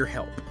don't need your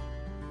help.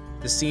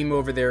 The seam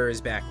over there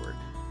is backward.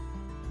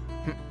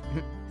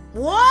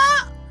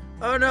 What?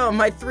 Oh no,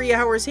 my 3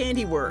 hours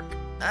handiwork.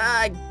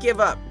 I give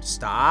up.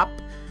 Stop.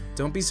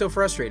 Don't be so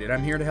frustrated.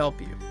 I'm here to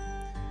help you.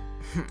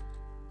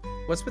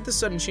 What's with the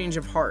sudden change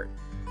of heart?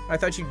 I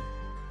thought you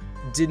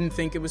didn't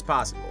think it was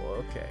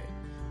possible. Okay.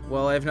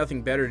 Well, I have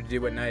nothing better to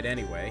do at night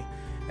anyway,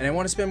 and I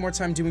want to spend more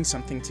time doing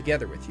something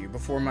together with you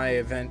before my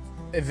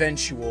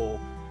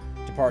eventual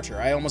departure.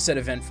 I almost said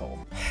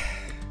eventful.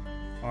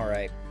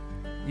 Alright.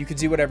 You could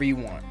do whatever you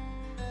want.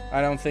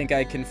 I don't think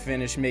I can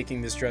finish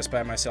making this dress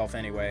by myself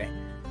anyway.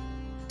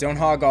 Don't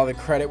hog all the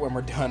credit when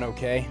we're done,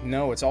 okay?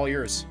 No, it's all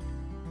yours.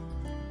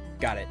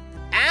 Got it.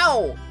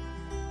 Ow!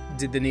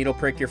 Did the needle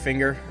prick your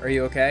finger? Are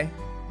you okay?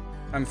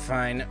 I'm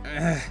fine.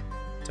 Ugh.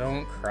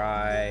 Don't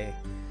cry.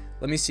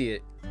 Let me see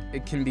it.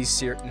 It can be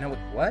serious. No,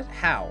 what?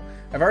 How?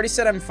 I've already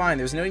said I'm fine.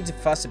 There's no need to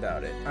fuss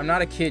about it. I'm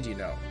not a kid, you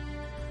know.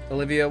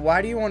 Olivia,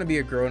 why do you want to be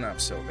a grown-up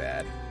so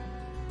bad?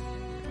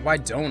 Why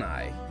don't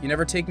I? You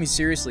never take me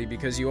seriously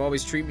because you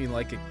always treat me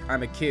like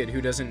I'm a kid who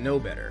doesn't know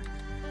better.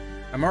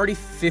 I'm already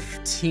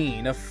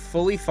 15, a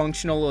fully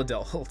functional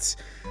adult.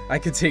 I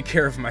could take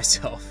care of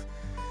myself.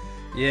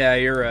 Yeah,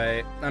 you're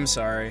right. I'm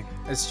sorry.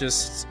 It's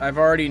just, I've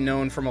already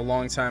known from a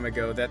long time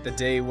ago that the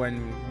day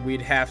when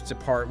we'd have to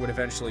part would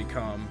eventually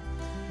come,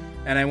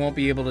 and I won't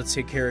be able to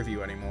take care of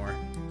you anymore.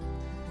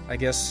 I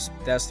guess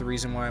that's the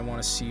reason why I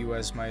want to see you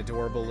as my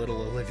adorable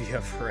little Olivia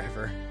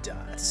forever.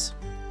 Dots.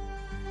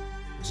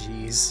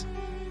 Jeez.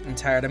 I'm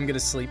tired. I'm gonna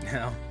sleep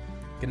now.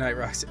 Good night,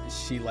 Roxanne.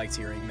 She liked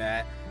hearing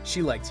that.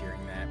 She liked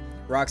hearing that.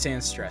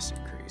 Roxanne's stress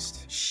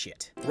increased.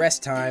 Shit.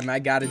 Rest time. I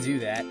gotta do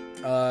that.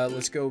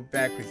 Let's go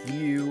back with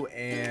you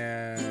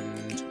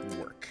and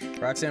work.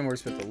 Roxanne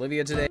works with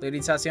Olivia today. Lady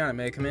Tatiana,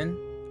 may I come in?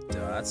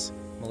 Dots.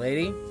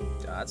 Milady?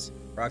 Dots.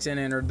 Roxanne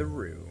entered the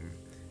room.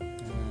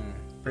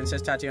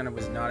 Princess Tatiana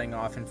was nodding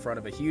off in front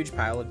of a huge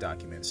pile of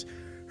documents.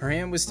 Her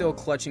hand was still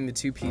clutching the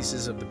 2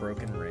 pieces of the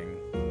broken ring.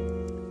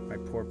 My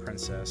poor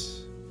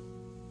princess.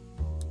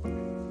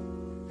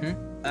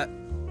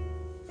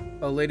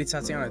 Oh, Lady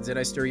Tatiana, did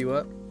I stir you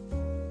up?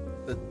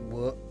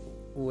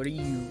 What are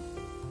you...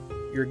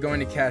 You're going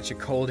to catch a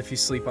cold if you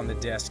sleep on the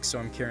desk, so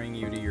I'm carrying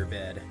you to your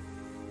bed.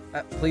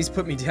 Please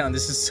put me down,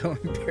 this is so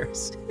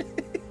embarrassing.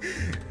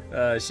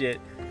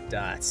 Shit.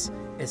 Dots.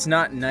 It's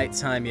not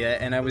nighttime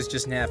yet, and I was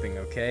just napping,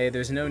 okay?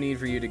 There's no need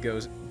for you to go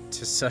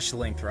to such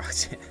length,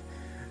 Roxanne.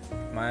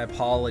 My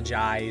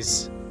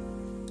apologize.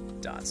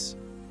 Dots.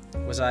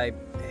 Was I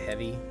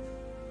heavy?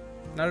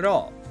 Not at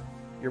all.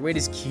 Your weight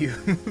is cute.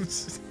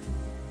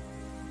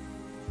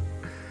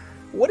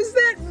 What does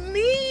that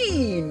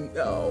mean?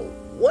 Oh,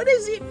 what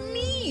does it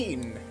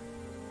mean?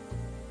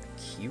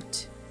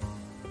 Cute?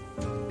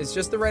 It's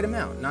just the right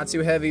amount. Not too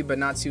heavy, but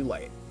not too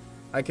light.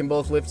 I can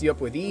both lift you up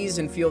with ease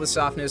and feel the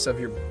softness of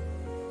your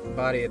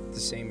body at the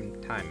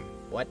same time.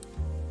 What?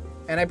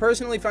 And I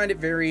personally find it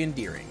very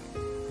endearing.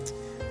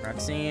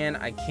 Roxanne,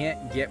 I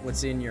can't get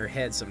what's in your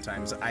head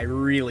sometimes. I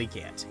really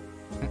can't.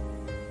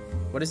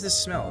 What is this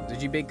smell?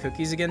 Did you bake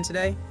cookies again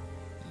today?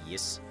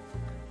 Yes.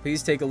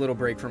 Please take a little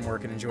break from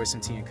work and enjoy some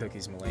tea and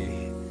cookies,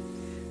 milady.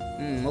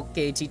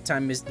 Okay, tea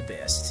time is the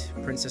best.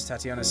 Princess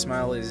Tatiana's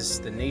smile is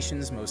the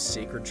nation's most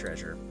sacred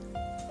treasure.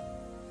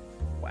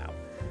 Wow.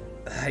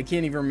 I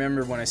can't even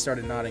remember when I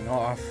started nodding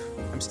off.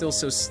 I'm still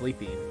so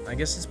sleepy. I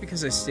guess it's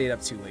because I stayed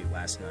up too late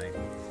last night.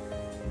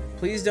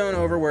 Please don't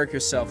overwork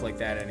yourself like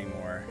that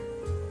anymore.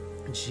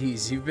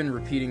 Jeez, you've been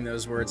repeating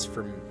those words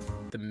for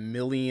the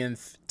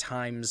millionth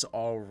times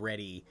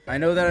already. I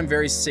know that I'm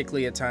very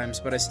sickly at times,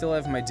 but I still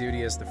have my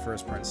duty as the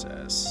first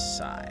princess.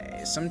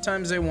 Sigh.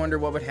 Sometimes I wonder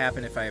what would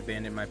happen if I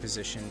abandoned my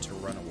position to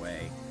run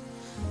away.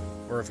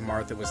 Or if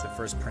Martha was the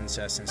first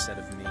princess instead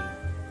of me.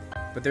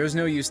 But there's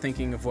no use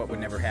thinking of what would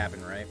never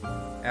happen, right?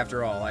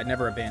 After all, I'd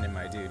never abandon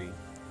my duty.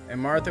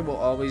 And Martha will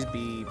always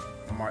be...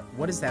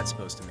 What is that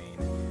supposed to mean?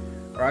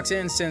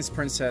 Roxanne sensed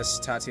Princess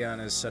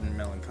Tatiana's sudden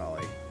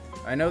melancholy.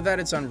 I know that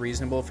it's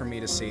unreasonable for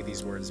me to say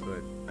these words, but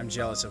I'm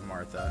jealous of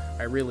Martha.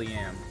 I really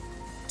am.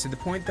 To the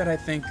point that I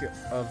think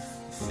of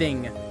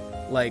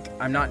like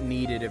I'm not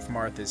needed if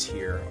Martha's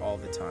here all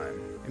the time.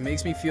 It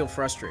makes me feel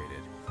frustrated,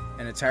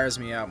 and it tires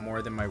me out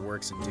more than my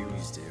works and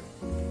duties do.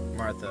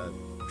 Martha,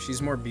 she's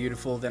more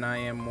beautiful than I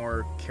am,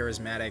 more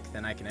charismatic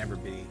than I can ever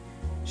be.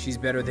 She's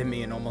better than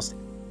me in almost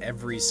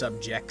every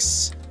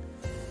subjects.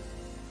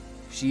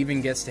 She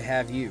even gets to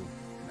have you.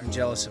 I'm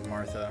jealous of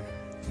Martha.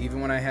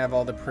 Even when I have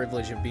all the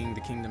privilege of being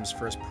the kingdom's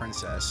first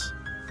princess.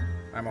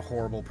 I'm a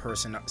horrible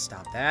person.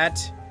 Stop that.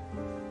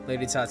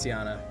 Lady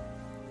Tatiana.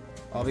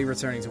 I'll be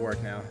returning to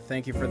work now.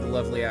 Thank you for the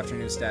lovely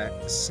afternoon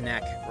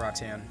snack,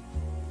 Roxanne.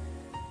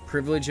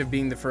 Privilege of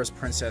being the first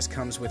princess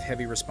comes with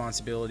heavy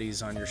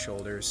responsibilities on your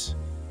shoulders.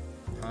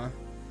 Huh?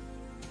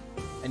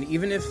 And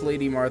even if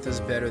Lady Martha's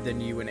better than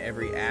you in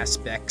every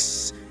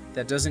aspect,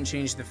 that doesn't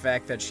change the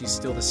fact that she's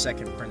still the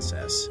second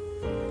princess.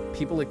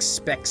 People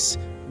expects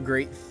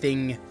great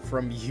thing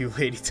from you,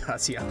 Lady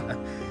Tatiana.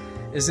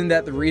 Isn't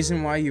that the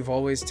reason why you've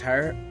always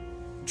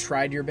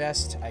tried your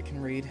best? I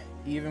can read.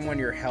 Even when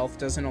your health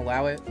doesn't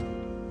allow it.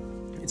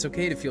 It's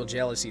okay to feel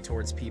jealousy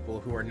towards people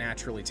who are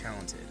naturally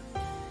talented.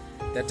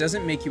 That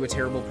doesn't make you a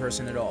terrible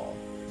person at all.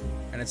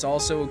 And it's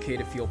also okay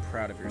to feel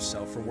proud of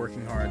yourself for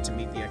working hard to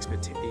meet the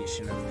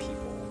expectation of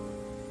people.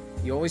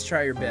 You always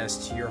try your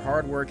best, you're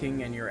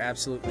hardworking, and you're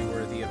absolutely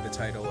worthy of the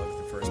title of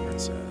the first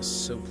princess.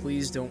 So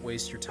please don't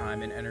waste your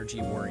time and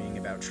energy worrying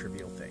about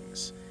trivial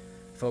things.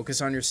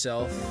 Focus on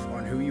yourself,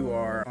 on who you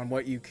are, on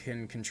what you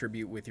can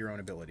contribute with your own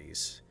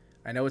abilities.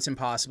 I know it's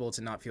impossible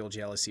to not feel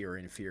jealousy or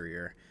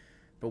inferior,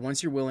 but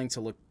once you're willing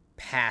to look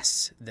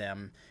past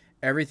them,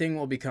 everything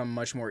will become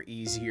much more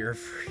easier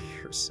for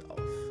yourself.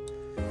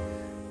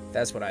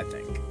 That's what I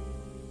think.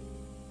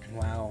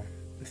 Wow.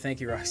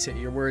 Thank you, Roxanne.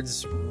 Your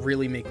words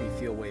really make me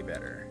feel way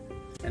better.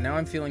 And now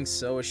I'm feeling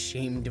so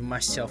ashamed of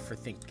myself for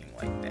thinking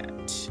like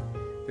that.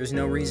 There's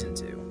no reason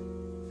to.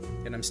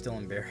 And I'm still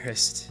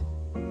embarrassed.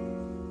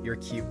 You're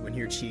cute when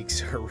your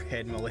cheeks are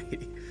red,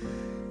 milady.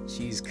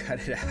 Jeez,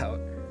 cut it out.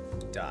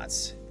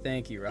 Dots.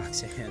 Thank you,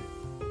 Roxanne.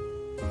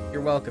 You're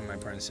welcome, my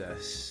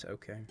princess.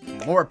 Okay.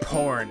 More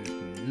porn.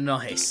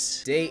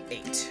 Nice. Day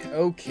 8.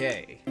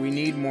 Okay. We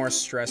need more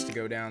stress to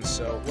go down,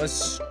 so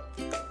let's...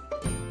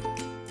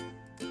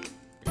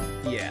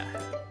 Yeah,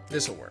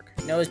 this'll work.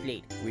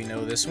 Nosebleed. We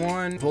know this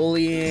one.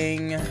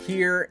 Bullying.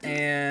 Here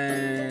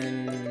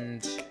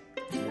and...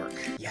 work.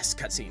 Yes,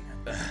 cutscene.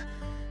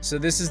 So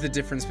this is the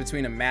difference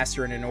between a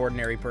master and an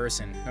ordinary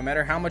person. No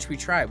matter how much we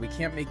try, we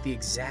can't make the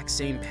exact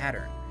same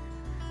pattern.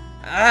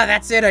 Ah,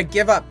 that's it, I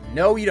give up.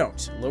 No, you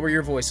don't. Lower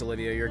your voice,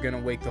 Olivia. You're gonna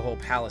wake the whole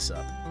palace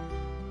up.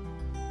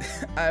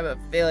 I'm a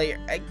failure.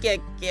 I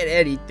can't get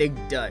anything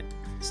done.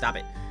 Stop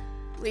it.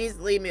 Please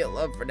leave me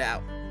alone for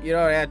now. You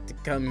don't have to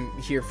come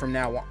here from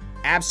now on.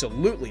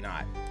 Absolutely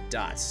not.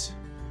 Dots.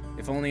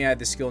 If only I had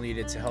the skill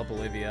needed to help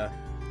Olivia.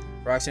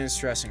 Roxanne's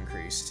stress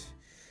increased.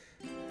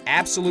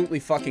 Absolutely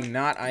fucking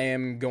not. I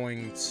am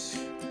going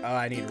to...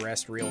 I need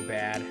rest real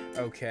bad.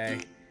 Okay.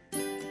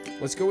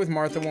 Let's go with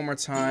Martha one more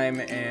time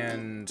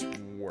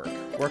and work.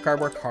 Work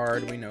hard, work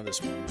hard. We know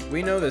this one.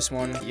 We know this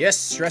one. Yes,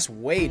 stress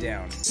way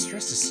down.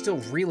 Stress is still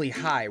really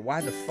high. Why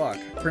the fuck?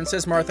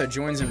 Princess Martha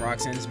joins in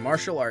Roxanne's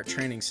martial art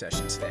training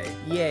session today.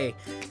 Yay.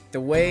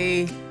 The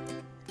way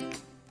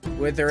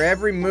with her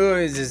every move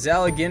is as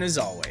elegant as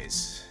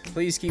always.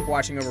 Please keep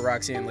watching over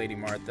Roxanne and Lady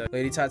Martha.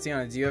 Lady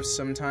Tatiana, do you have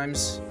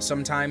sometimes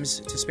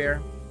to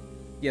spare?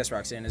 Yes,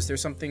 Roxanne. Is there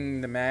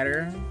something the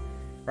matter?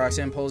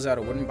 Roxanne pulls out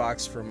a wooden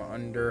box from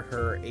under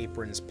her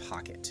apron's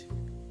pocket.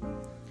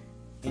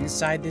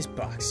 Inside this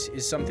box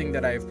is something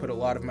that I have put a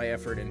lot of my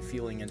effort and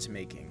feeling into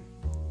making.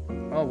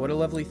 Oh, what a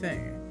lovely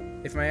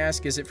thing. If I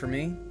ask, is it for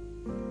me?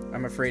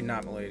 I'm afraid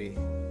not, milady.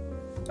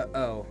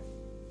 Uh-oh.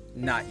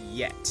 Not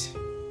yet.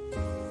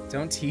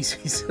 Don't tease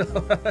me so.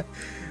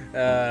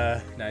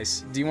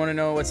 Nice. Do you want to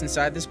know what's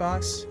inside this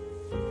box?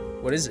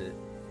 What is it?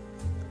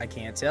 I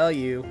can't tell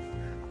you.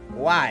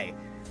 Why?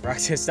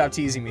 Roxanne, stop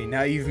teasing me.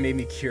 Now you've made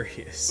me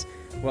curious.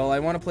 Well, I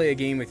want to play a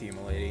game with you,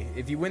 milady.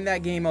 If you win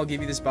that game, I'll give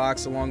you this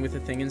box along with the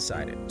thing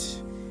inside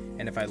it.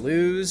 And if I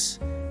lose,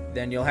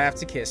 then you'll have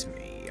to kiss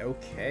me.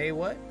 Okay,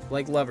 what?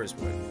 Like lovers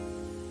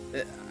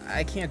would.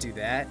 I can't do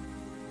that.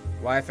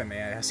 Why, if I may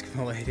ask,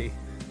 milady?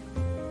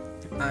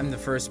 I'm the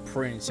first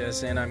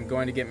princess, and I'm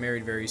going to get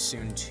married very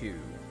soon, too.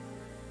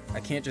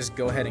 I can't just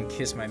go ahead and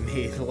kiss my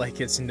maid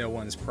like it's no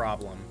one's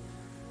problem.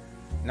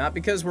 Not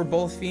because we're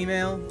both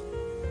female.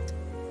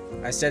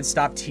 I said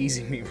stop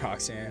teasing me,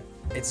 Roxanne.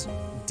 It's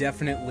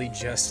definitely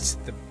just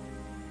the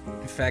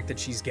fact that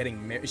she's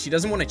getting married. She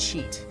doesn't want to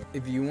cheat.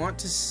 If you want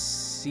to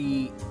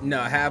see...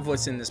 No, have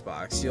what's in this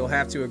box. You'll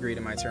have to agree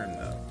to my term,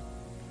 though.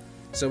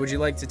 So would you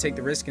like to take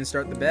the risk and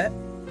start the bet?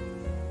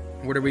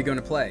 What are we going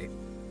to play?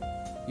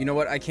 You know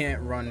what? I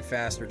can't run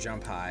fast or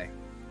jump high.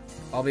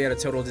 I'll be at a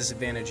total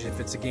disadvantage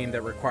if it's a game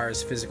that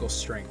requires physical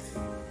strength.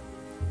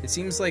 It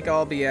seems like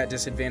I'll be at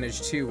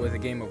disadvantage too with a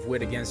game of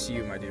wit against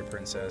you, my dear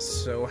princess.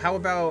 So how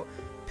about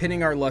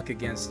pitting our luck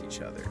against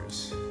each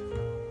other's?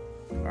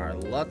 Our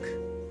luck?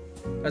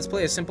 Let's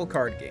play a simple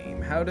card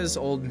game. How does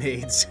Old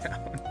Maid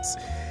sound?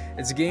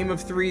 It's a game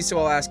of 3, so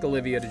I'll ask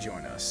Olivia to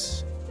join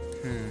us.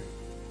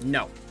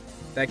 No.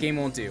 That game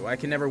won't do. I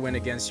can never win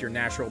against your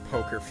natural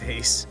poker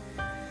face.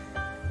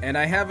 And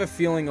I have a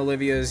feeling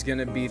Olivia is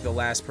gonna be the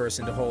last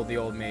person to hold the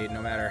Old Maid,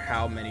 no matter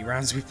how many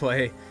rounds we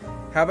play.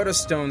 How about a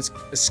stone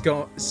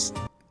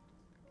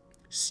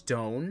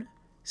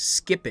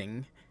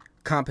skipping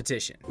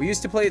competition? We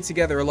used to play it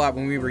together a lot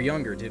when we were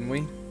younger, didn't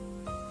we?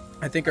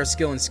 I think our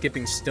skill in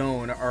skipping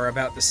stone are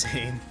about the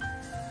same.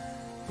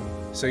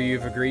 So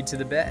you've agreed to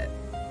the bet.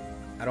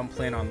 I don't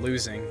plan on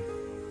losing,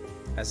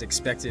 as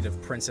expected of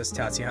Princess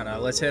Tatiana.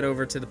 Let's head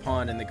over to the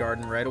pond in the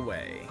garden right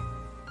away.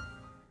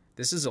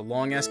 This is a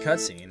long-ass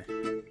cutscene.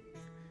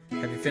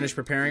 Have you finished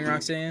preparing,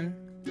 Roxanne?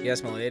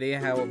 Yes, milady.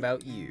 How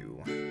about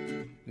you?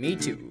 Me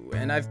too.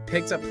 And I've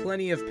picked up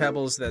plenty of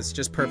pebbles that's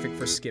just perfect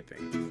for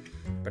skipping.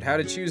 But how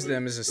to choose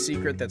them is a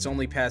secret that's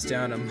only passed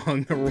down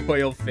among the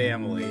royal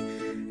family.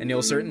 And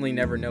you'll certainly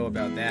never know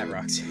about that,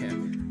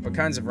 Roxanne. What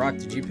kinds of rock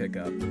did you pick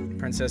up?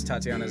 Princess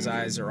Tatiana's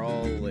eyes are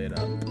all lit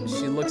up.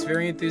 She looks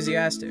very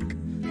enthusiastic.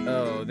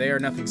 Oh, they are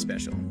nothing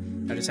special.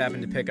 I just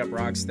happened to pick up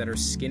rocks that are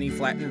skinny,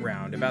 flat, and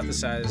round, about the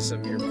size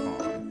of your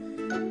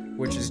palm,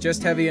 which is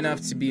just heavy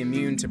enough to be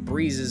immune to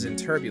breezes and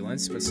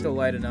turbulence, but still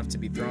light enough to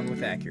be thrown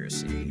with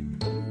accuracy.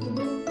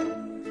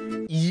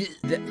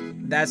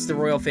 That's the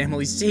royal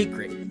family's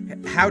secret.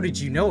 How did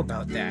you know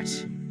about that?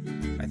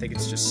 I think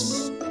it's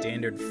just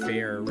standard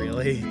fare,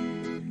 really.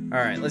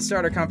 Alright, let's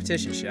start our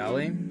competition, shall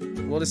we?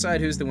 We'll decide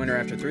who's the winner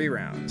after 3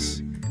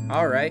 rounds.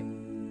 Alright.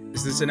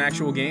 Is this an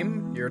actual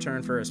game? Your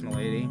turn first,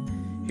 milady.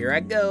 Here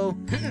I go.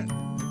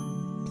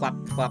 Plop,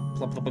 plop,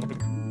 plop, plop,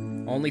 plop.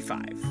 Only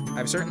 5.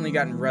 I've certainly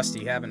gotten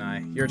rusty, haven't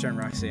I? Your turn,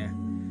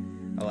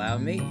 Roxanne. Allow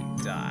me.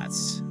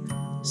 Dots.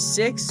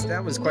 6?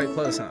 That was quite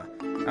close, huh?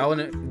 I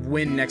want to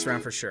win next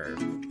round for sure.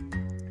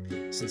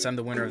 Since I'm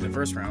the winner of the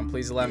first round,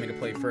 please allow me to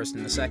play first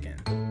in the second.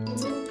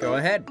 Go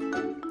ahead.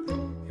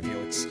 If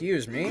you'll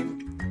excuse me.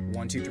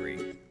 1, 2,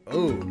 3.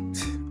 Oh,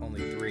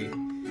 only 3.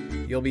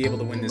 You'll be able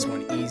to win this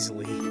one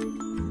easily.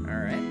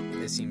 Alright.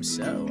 It seems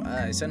so.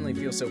 I suddenly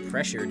feel so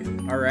pressured.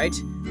 Alright,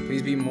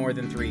 please be more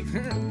than 3.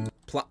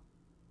 Plop.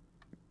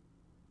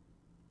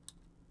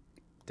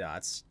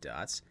 Dots,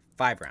 dots.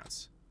 5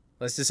 rounds.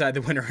 Let's decide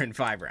the winner in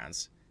 5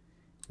 rounds.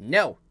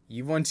 No,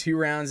 you've won 2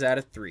 rounds out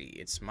of 3.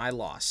 It's my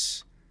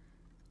loss.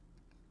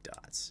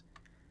 Dots.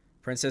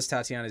 Princess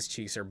Tatiana's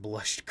cheeks are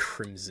blushed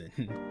crimson.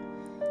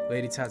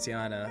 Lady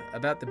Tatiana,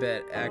 about the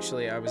bet,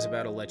 actually, I was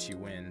about to let you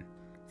win.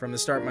 From the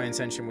start, my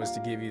intention was to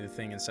give you the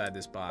thing inside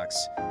this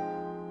box.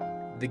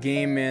 The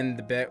game and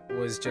the bet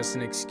was just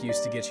an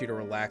excuse to get you to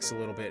relax a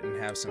little bit and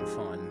have some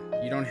fun.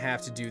 You don't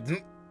have to do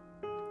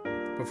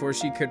Before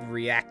she could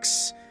react,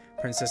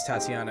 Princess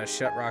Tatiana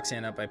shut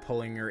Roxanne up by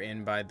pulling her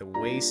in by the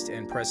waist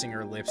and pressing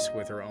her lips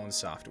with her own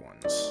soft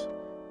ones.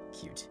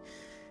 Cute.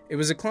 It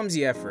was a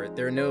clumsy effort.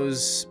 Their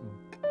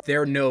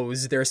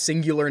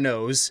singular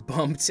nose,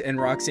 bumped, and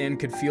Roxanne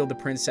could feel the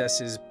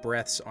princess's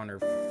breaths on her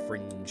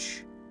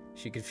fringe.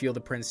 She could feel the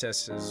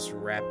princess's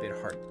rapid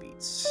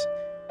heartbeats.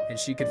 and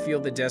she could feel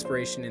the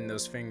desperation in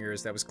those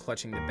fingers that was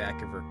clutching the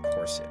back of her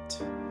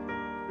corset.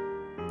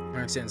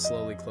 Roxanne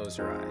slowly closed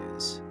her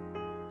eyes.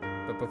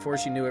 But before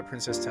she knew it,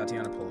 Princess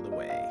Tatiana pulled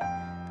away.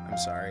 I'm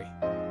sorry.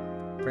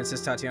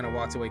 Princess Tatiana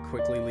walked away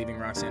quickly, leaving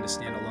Roxanne to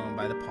stand alone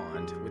by the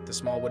pond, with the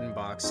small wooden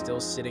box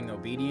still sitting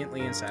obediently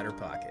inside her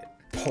pocket.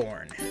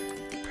 Porn.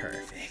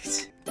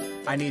 Perfect.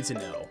 I need to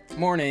know.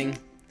 Morning.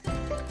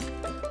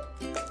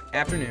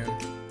 Afternoon.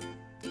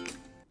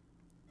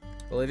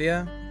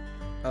 Olivia?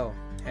 Oh,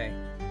 hey.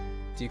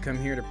 Do you come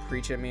here to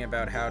preach at me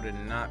about how to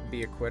not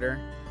be a quitter?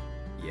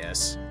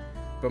 Yes.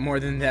 But more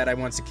than that, I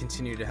want to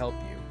continue to help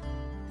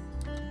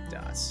you.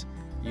 Dots.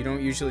 You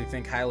don't usually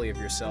think highly of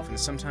yourself, and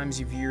sometimes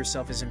you view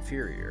yourself as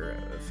inferior,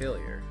 a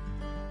failure.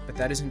 But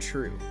that isn't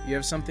true. You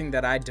have something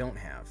that I don't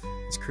have.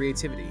 It's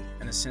creativity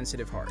and a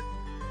sensitive heart.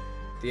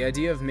 The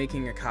idea of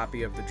making a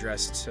copy of the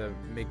dress to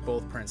make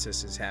both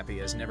princesses happy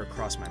has never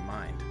crossed my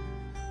mind.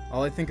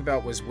 All I think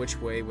about was which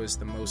way was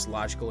the most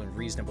logical and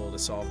reasonable to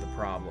solve the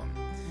problem.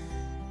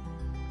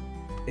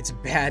 It's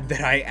bad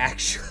that I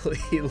actually,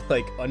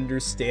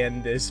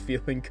 understand this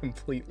feeling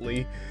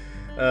completely.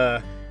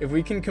 If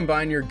we can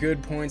combine your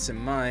good points and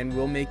mine,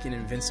 we'll make an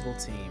invincible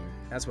team.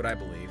 That's what I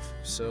believe.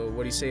 So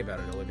what do you say about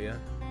it, Olivia?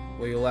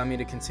 Will you allow me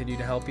to continue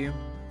to help you?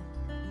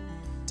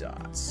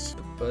 Dots.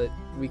 But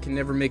we can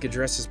never make a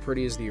dress as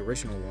pretty as the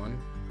original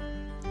one.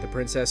 The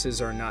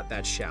princesses are not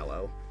that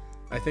shallow.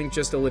 I think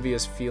just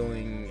Olivia's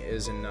feeling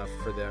is enough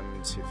for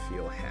them to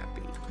feel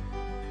happy.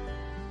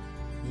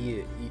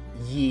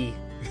 Yee.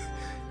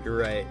 You're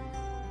right.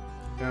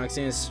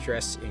 Roxanne's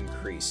stress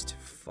increased.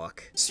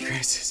 Fuck.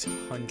 Stress is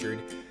 100.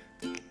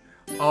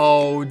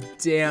 Oh,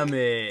 damn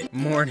it.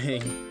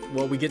 Morning.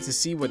 Well, we get to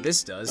see what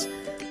this does.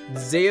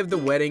 The day of the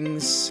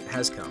weddings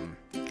has come.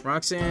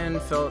 Roxanne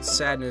felt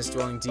sadness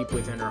dwelling deep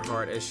within her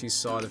heart as she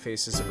saw the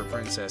faces of her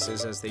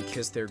princesses as they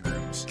kissed their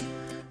grooms.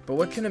 But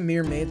what can a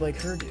mere maid like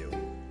her do?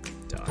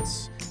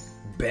 Dots.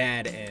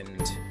 Bad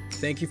end.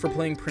 Thank you for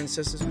playing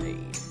Princess's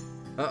Maid.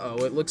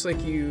 Uh-oh, it looks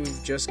like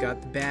you've just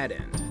got the bad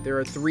end. There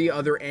are 3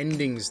 other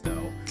endings,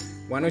 though.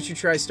 Why don't you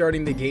try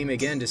starting the game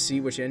again to see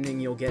which ending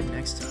you'll get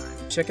next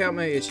time? Check out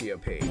my itch.io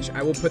page.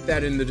 I will put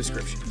that in the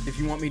description. If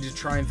you want me to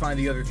try and find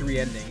the other 3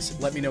 endings,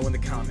 let me know in the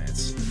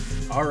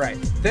comments. Alright,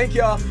 thank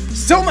y'all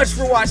so much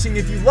for watching.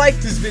 If you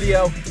liked this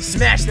video,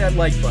 smash that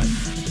like button.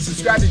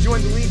 Subscribe to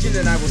join the Legion,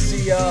 and I will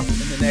see y'all in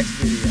the next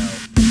video.